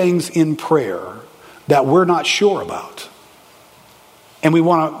some things in prayer that we're not sure about. And we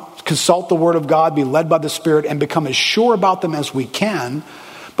want to consult the Word of God, be led by the Spirit, and become as sure about them as we can.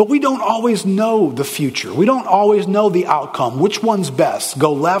 But we don't always know the future. We don't always know the outcome. Which one's best?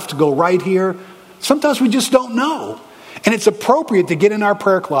 Go left, go right here? Sometimes we just don't know. And it's appropriate to get in our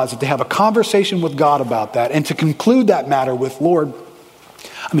prayer closet, to have a conversation with God about that, and to conclude that matter with, Lord,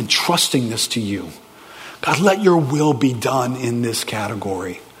 I'm entrusting this to you. God, let your will be done in this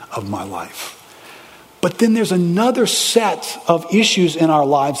category of my life. But then there's another set of issues in our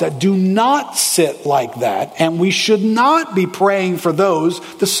lives that do not sit like that, and we should not be praying for those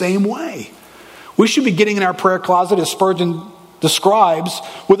the same way. We should be getting in our prayer closet, as Spurgeon describes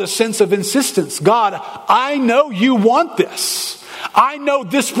with a sense of insistence. God, I know you want this. I know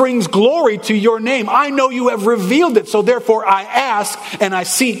this brings glory to your name. I know you have revealed it. So therefore I ask and I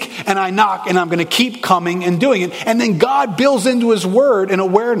seek and I knock, and I'm going to keep coming and doing it. And then God builds into his word an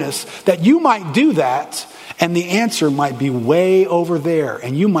awareness that you might do that, and the answer might be way over there,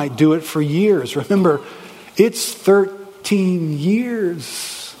 and you might do it for years. Remember, it's 13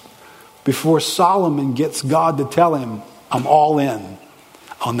 years before Solomon gets God to tell him, I'm all in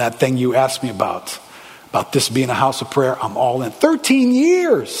on that thing you asked me about this being a house of prayer. I'm all in. 13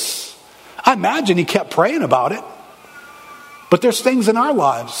 years. I imagine he kept praying about it. But there's things in our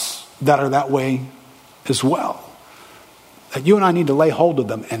lives that are that way as well. That you and I need to lay hold of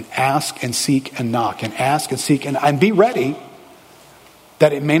them and ask and seek and knock and ask and seek and be ready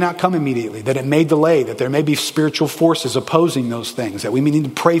that it may not come immediately, that it may delay, that there may be spiritual forces opposing those things, that we may need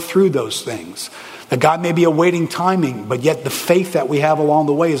to pray through those things, that God may be awaiting timing, but yet the faith that we have along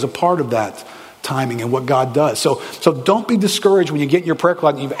the way is a part of that timing and what God does. So don't be discouraged when you get in your prayer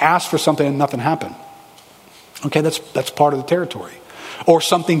closet and you've asked for something and nothing happened. Okay, that's part of the territory. Or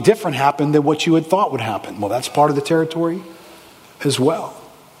something different happened than what you had thought would happen. Well, that's part of the territory as well.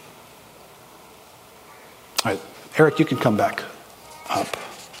 All right, Eric, you can come back up.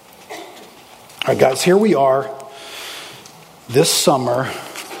 All right, guys, here we are. This summer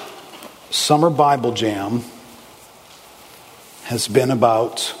Bible Jam has been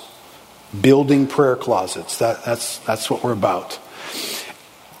about building prayer closets. That's what we're about.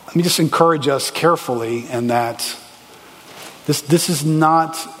 Let me just encourage us carefully in that this is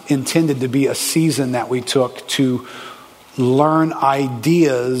not intended to be a season that we took to learn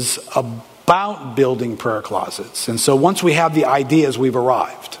ideas about building prayer closets. And so once we have the ideas, we've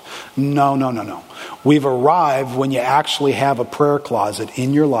arrived. No. We've arrived when you actually have a prayer closet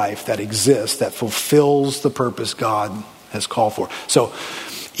in your life that exists, that fulfills the purpose God has called for. So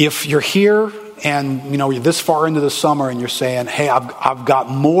if you're here and you're this far into the summer and you're saying, hey, I've got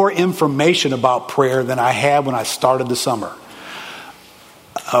more information about prayer than I had when I started the summer.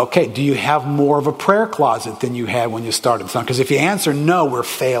 Okay, do you have more of a prayer closet than you had when you started the summer? Because if you answer no, we're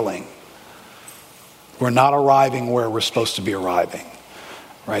failing. We're not arriving where we're supposed to be arriving.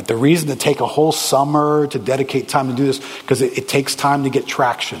 Right? The reason to take a whole summer to dedicate time to do this, because it takes time to get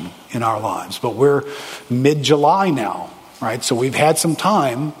traction in our lives. But we're mid-July now, right? So we've had some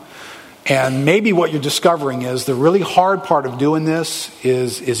time. And maybe what you're discovering is the really hard part of doing this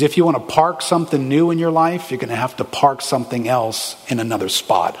is if you want to park something new in your life, you're going to have to park something else in another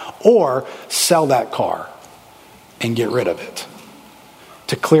spot. Or sell that car and get rid of it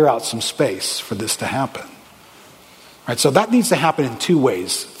to clear out some space for this to happen. Right, so that needs to happen in two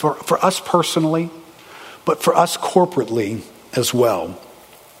ways. For us personally, but for us corporately as well.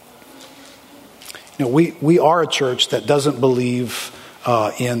 We are a church that doesn't believe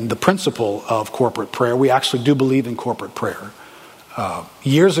in the principle of corporate prayer. We actually do believe in corporate prayer.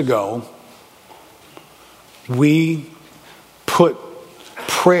 Years ago, we put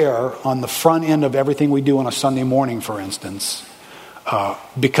prayer on the front end of everything we do on a Sunday morning, for instance,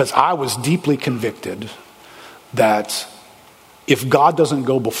 because I was deeply convicted that if God doesn't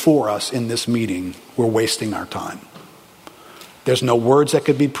go before us in this meeting, we're wasting our time. There's no words that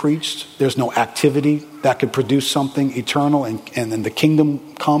could be preached. There's no activity that could produce something eternal and then the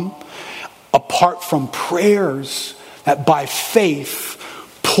kingdom come. Apart from prayers that by faith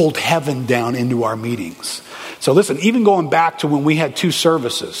pulled heaven down into our meetings. So listen, even going back to when we had two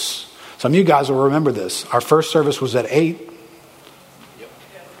services. Some of you guys will remember this. Our first service was at 8.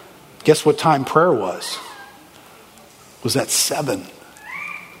 Guess what time prayer was? It was at 7.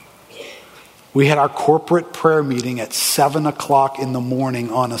 We had our corporate prayer meeting at 7 o'clock in the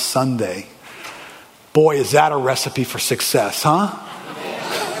morning on a Sunday. Boy, is that a recipe for success, huh?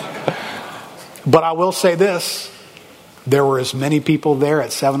 But I will say this. There were as many people there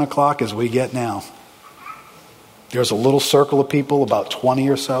at 7 o'clock as we get now. There's a little circle of people, about 20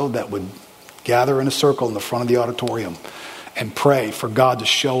 or so, that would gather in a circle in the front of the auditorium and pray for God to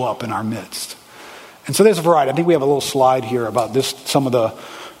show up in our midst. And so there's a variety. I think we have a little slide here about this, some of the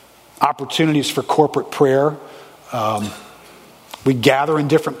opportunities for corporate prayer. We gather in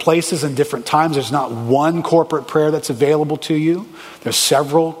different places and different times. There's not one corporate prayer that's available to you. There's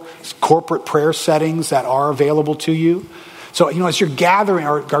several corporate prayer settings that are available to you. So, as you're gathering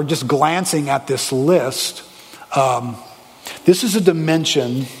or just glancing at this list, this is a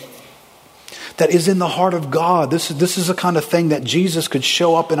dimension that is in the heart of God. This is the kind of thing that Jesus could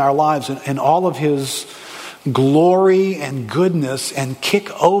show up in our lives in all of his glory and goodness and kick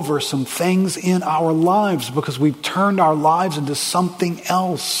over some things in our lives because we've turned our lives into something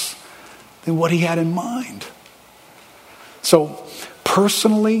else than what he had in mind. So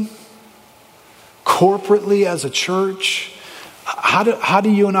personally, corporately as a church, how do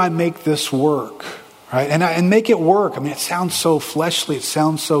you and I make this work? Right? And make it work. I mean, it sounds so fleshly. It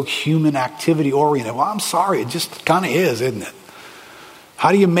sounds so human activity oriented. Well, I'm sorry. It just kind of is, isn't it?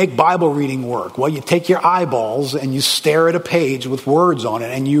 How do you make Bible reading work? Well, you take your eyeballs and you stare at a page with words on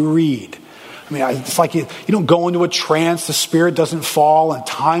it and you read. I mean, it's like you don't go into a trance, the Spirit doesn't fall, and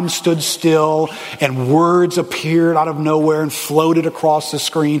time stood still, and words appeared out of nowhere and floated across the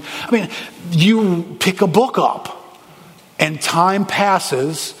screen. I mean, you pick a book up, and time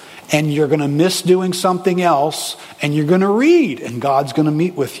passes, and you're going to miss doing something else, and you're going to read, and God's going to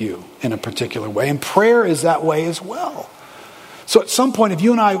meet with you in a particular way. And prayer is that way as well. So at some point, if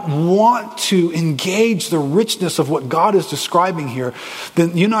you and I want to engage the richness of what God is describing here,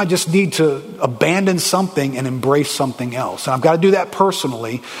 then you and I just need to abandon something and embrace something else. And I've got to do that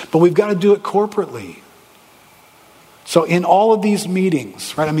personally, but we've got to do it corporately. So in all of these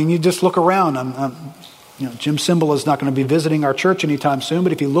meetings, right? I mean, you just look around. Jim Cymbala is not going to be visiting our church anytime soon,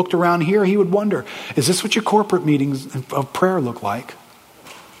 but if he looked around here, he would wonder, is this what your corporate meetings of prayer look like?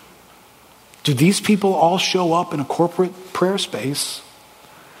 Do these people all show up in a corporate prayer space?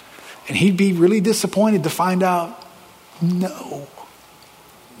 And he'd be really disappointed to find out, no,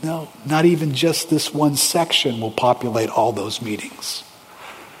 not even just this one section will populate all those meetings.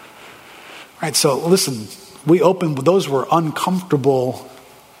 Right, so listen, we opened, those were uncomfortable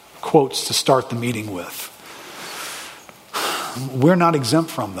quotes to start the meeting with. We're not exempt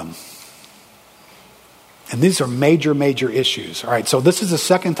from them. And these are major, major issues. All right, so this is the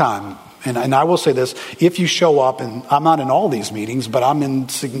second time. And I will say this, if you show up, and I'm not in all these meetings, but I'm in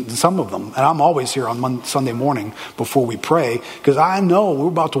some of them, and I'm always here on Sunday morning before we pray, because I know we're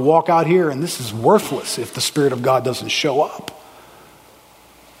about to walk out here, and this is worthless if the Spirit of God doesn't show up.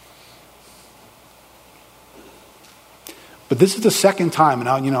 But this is the second time,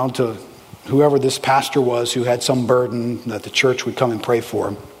 and to whoever this pastor was who had some burden that the church would come and pray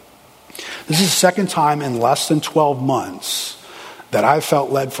for, this is the second time in less than 12 months that I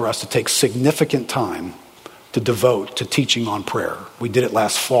felt led for us to take significant time to devote to teaching on prayer. We did it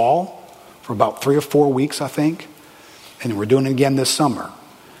last fall for about 3 or 4 weeks, I think, and we're doing it again this summer.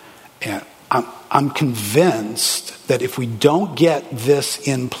 And I'm convinced that if we don't get this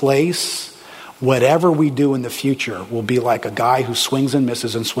in place, whatever we do in the future will be like a guy who swings and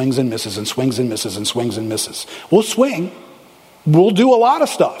misses and swings and misses and swings and misses and swings and misses. We'll swing. We'll do a lot of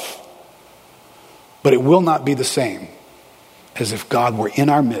stuff. But it will not be the same as if God were in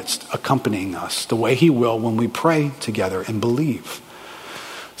our midst, accompanying us the way he will when we pray together and believe.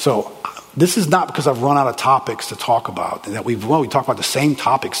 So this is not because I've run out of topics to talk about, that we talk about the same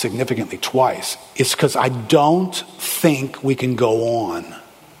topic significantly twice. It's because I don't think we can go on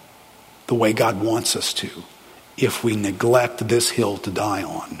the way God wants us to if we neglect this hill to die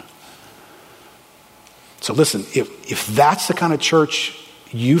on. So listen, if that's the kind of church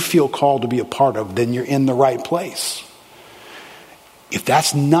you feel called to be a part of, then you're in the right place. If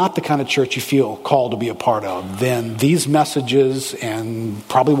that's not the kind of church you feel called to be a part of, then these messages and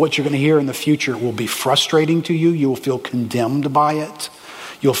probably what you're going to hear in the future will be frustrating to you. You'll feel condemned by it.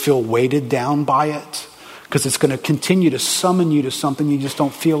 You'll feel weighted down by it because it's going to continue to summon you to something you just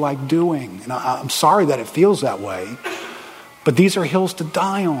don't feel like doing. And I'm sorry that it feels that way, but these are hills to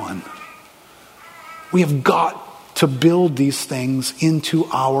die on. We have got to build these things into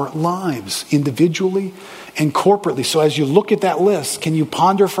our lives individually and corporately. So as you look at that list, can you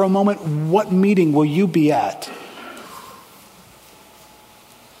ponder for a moment, what meeting will you be at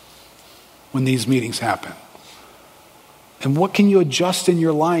when these meetings happen? And what can you adjust in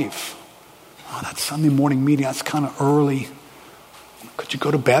your life? Oh, that Sunday morning meeting, that's kind of early. Could you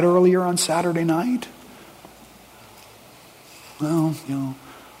go to bed earlier on Saturday night? Well,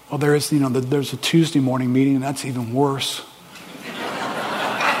 there is, there's a Tuesday morning meeting, and that's even worse.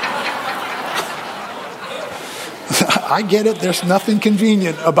 I get it. There's nothing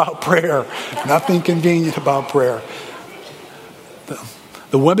convenient about prayer. Nothing convenient about prayer.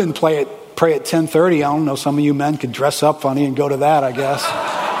 The women pray at 10:30. I don't know. Some of you men could dress up funny and go to that, I guess.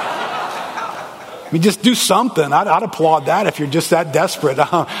 I mean, just do something. I'd applaud that if you're just that desperate.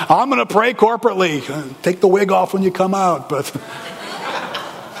 I'm going to pray corporately. Take the wig off when you come out. But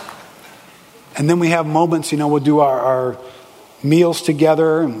and then we have moments, we'll do our meals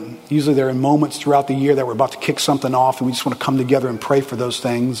together, and usually there are moments throughout the year that we're about to kick something off, and we just want to come together and pray for those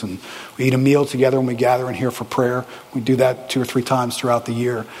things, and we eat a meal together when we gather in here for prayer. We do that 2 or 3 times throughout the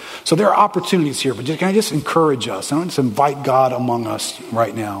year. So there are opportunities here, but can I just encourage us? I want to invite God among us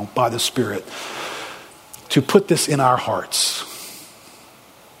right now by the Spirit to put this in our hearts,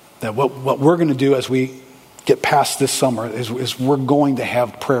 that what we're going to do as we get past this summer is we're going to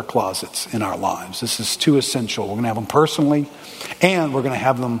have prayer closets in our lives. This is too essential. We're going to have them personally, and we're going to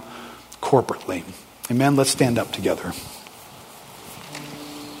have them corporately. Amen. Let's stand up together.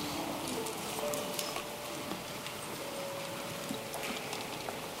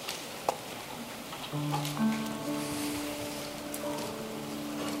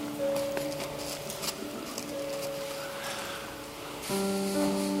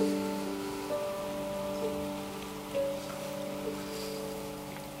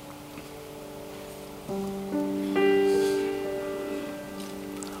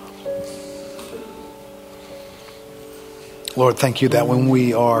 Lord, thank you that when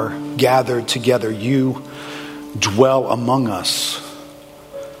we are gathered together, you dwell among us.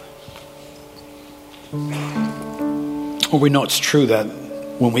 Well, we know it's true that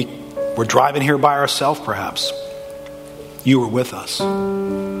when we're driving here by ourselves, perhaps, you are with us.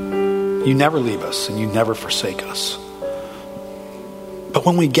 You never leave us and you never forsake us. But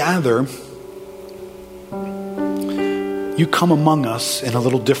when we gather, you come among us in a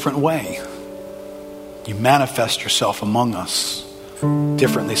little different way. You manifest yourself among us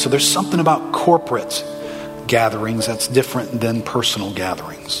differently. So there's something about corporate gatherings that's different than personal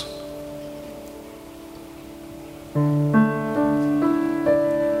gatherings.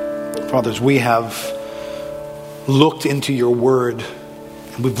 Fathers, we have looked into your word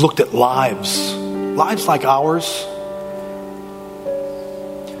and we've looked at lives like ours,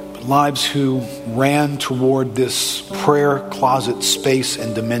 but lives who ran toward this prayer closet space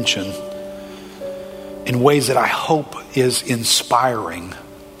and dimension in ways that I hope is inspiring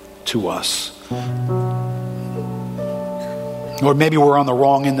to us. Or maybe we're on the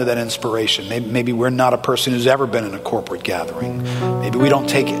wrong end of that inspiration. Maybe we're not a person who's ever been in a corporate gathering. Maybe we don't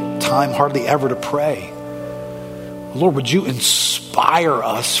take time hardly ever to pray. Lord, would you inspire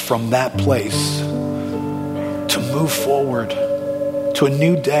us from that place to move forward to a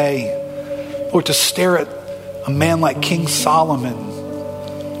new day, or to stare at a man like King Solomon.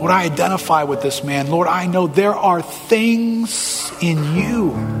 Lord, I identify with this man. Lord, I know there are things in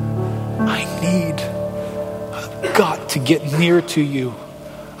you I need. I've got to get near to you.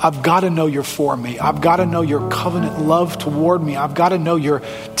 I've got to know you're for me. I've got to know your covenant love toward me. I've got to know your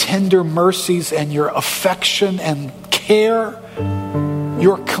tender mercies and your affection and care,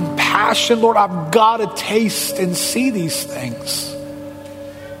 your compassion. Lord, I've got to taste and see these things.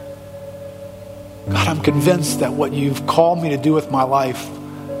 God, I'm convinced that what you've called me to do with my life,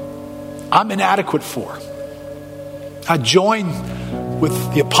 I'm inadequate for. I join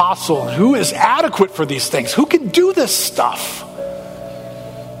with the apostle who is adequate for these things. Who can do this stuff?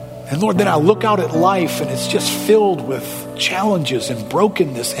 And Lord, then I look out at life and it's just filled with challenges and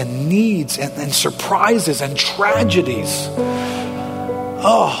brokenness and needs and surprises and tragedies.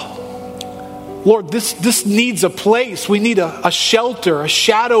 Oh, Lord, this needs a place. We need a shelter, a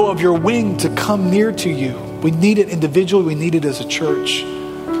shadow of your wing to come near to you. We need it individually. We need it as a church.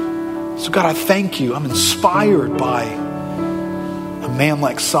 So God, I thank you. I'm inspired by a man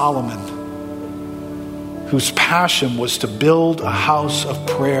like Solomon, whose passion was to build a house of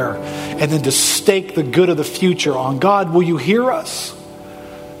prayer and then to stake the good of the future on. God, will you hear us?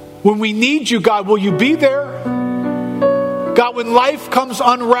 When we need you, God, will you be there? God, when life comes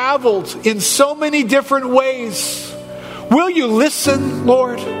unraveled in so many different ways, will you listen,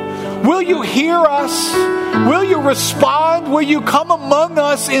 Lord? Will you hear us? Will you respond? Will you come among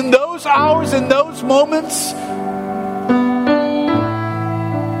us in those hours, in those moments?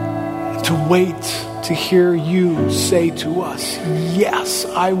 To wait to hear you say to us, yes,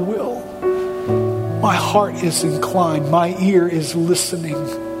 I will. My heart is inclined. My ear is listening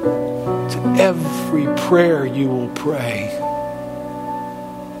to every prayer you will pray.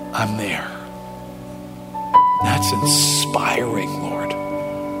 I'm there. That's inspiring, Lord.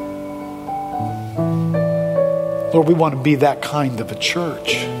 Lord, we want to be that kind of a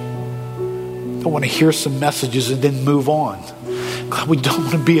church. Don't want to hear some messages and then move on. God, we don't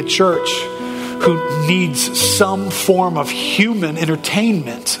want to be a church who needs some form of human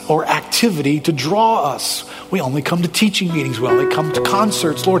entertainment or activity to draw us. We only come to teaching meetings. We only come to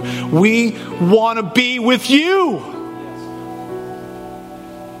concerts. Lord, we want to be with you.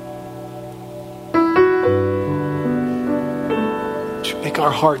 Would you make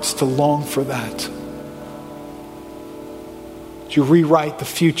our hearts to long for that? Would you rewrite the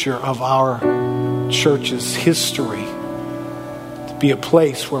future of our church's history to be a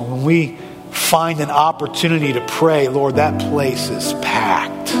place where when we find an opportunity to pray, Lord, that place is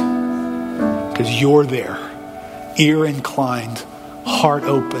packed because you're there, ear inclined, heart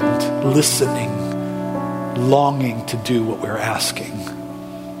opened, listening, longing to do what we're asking.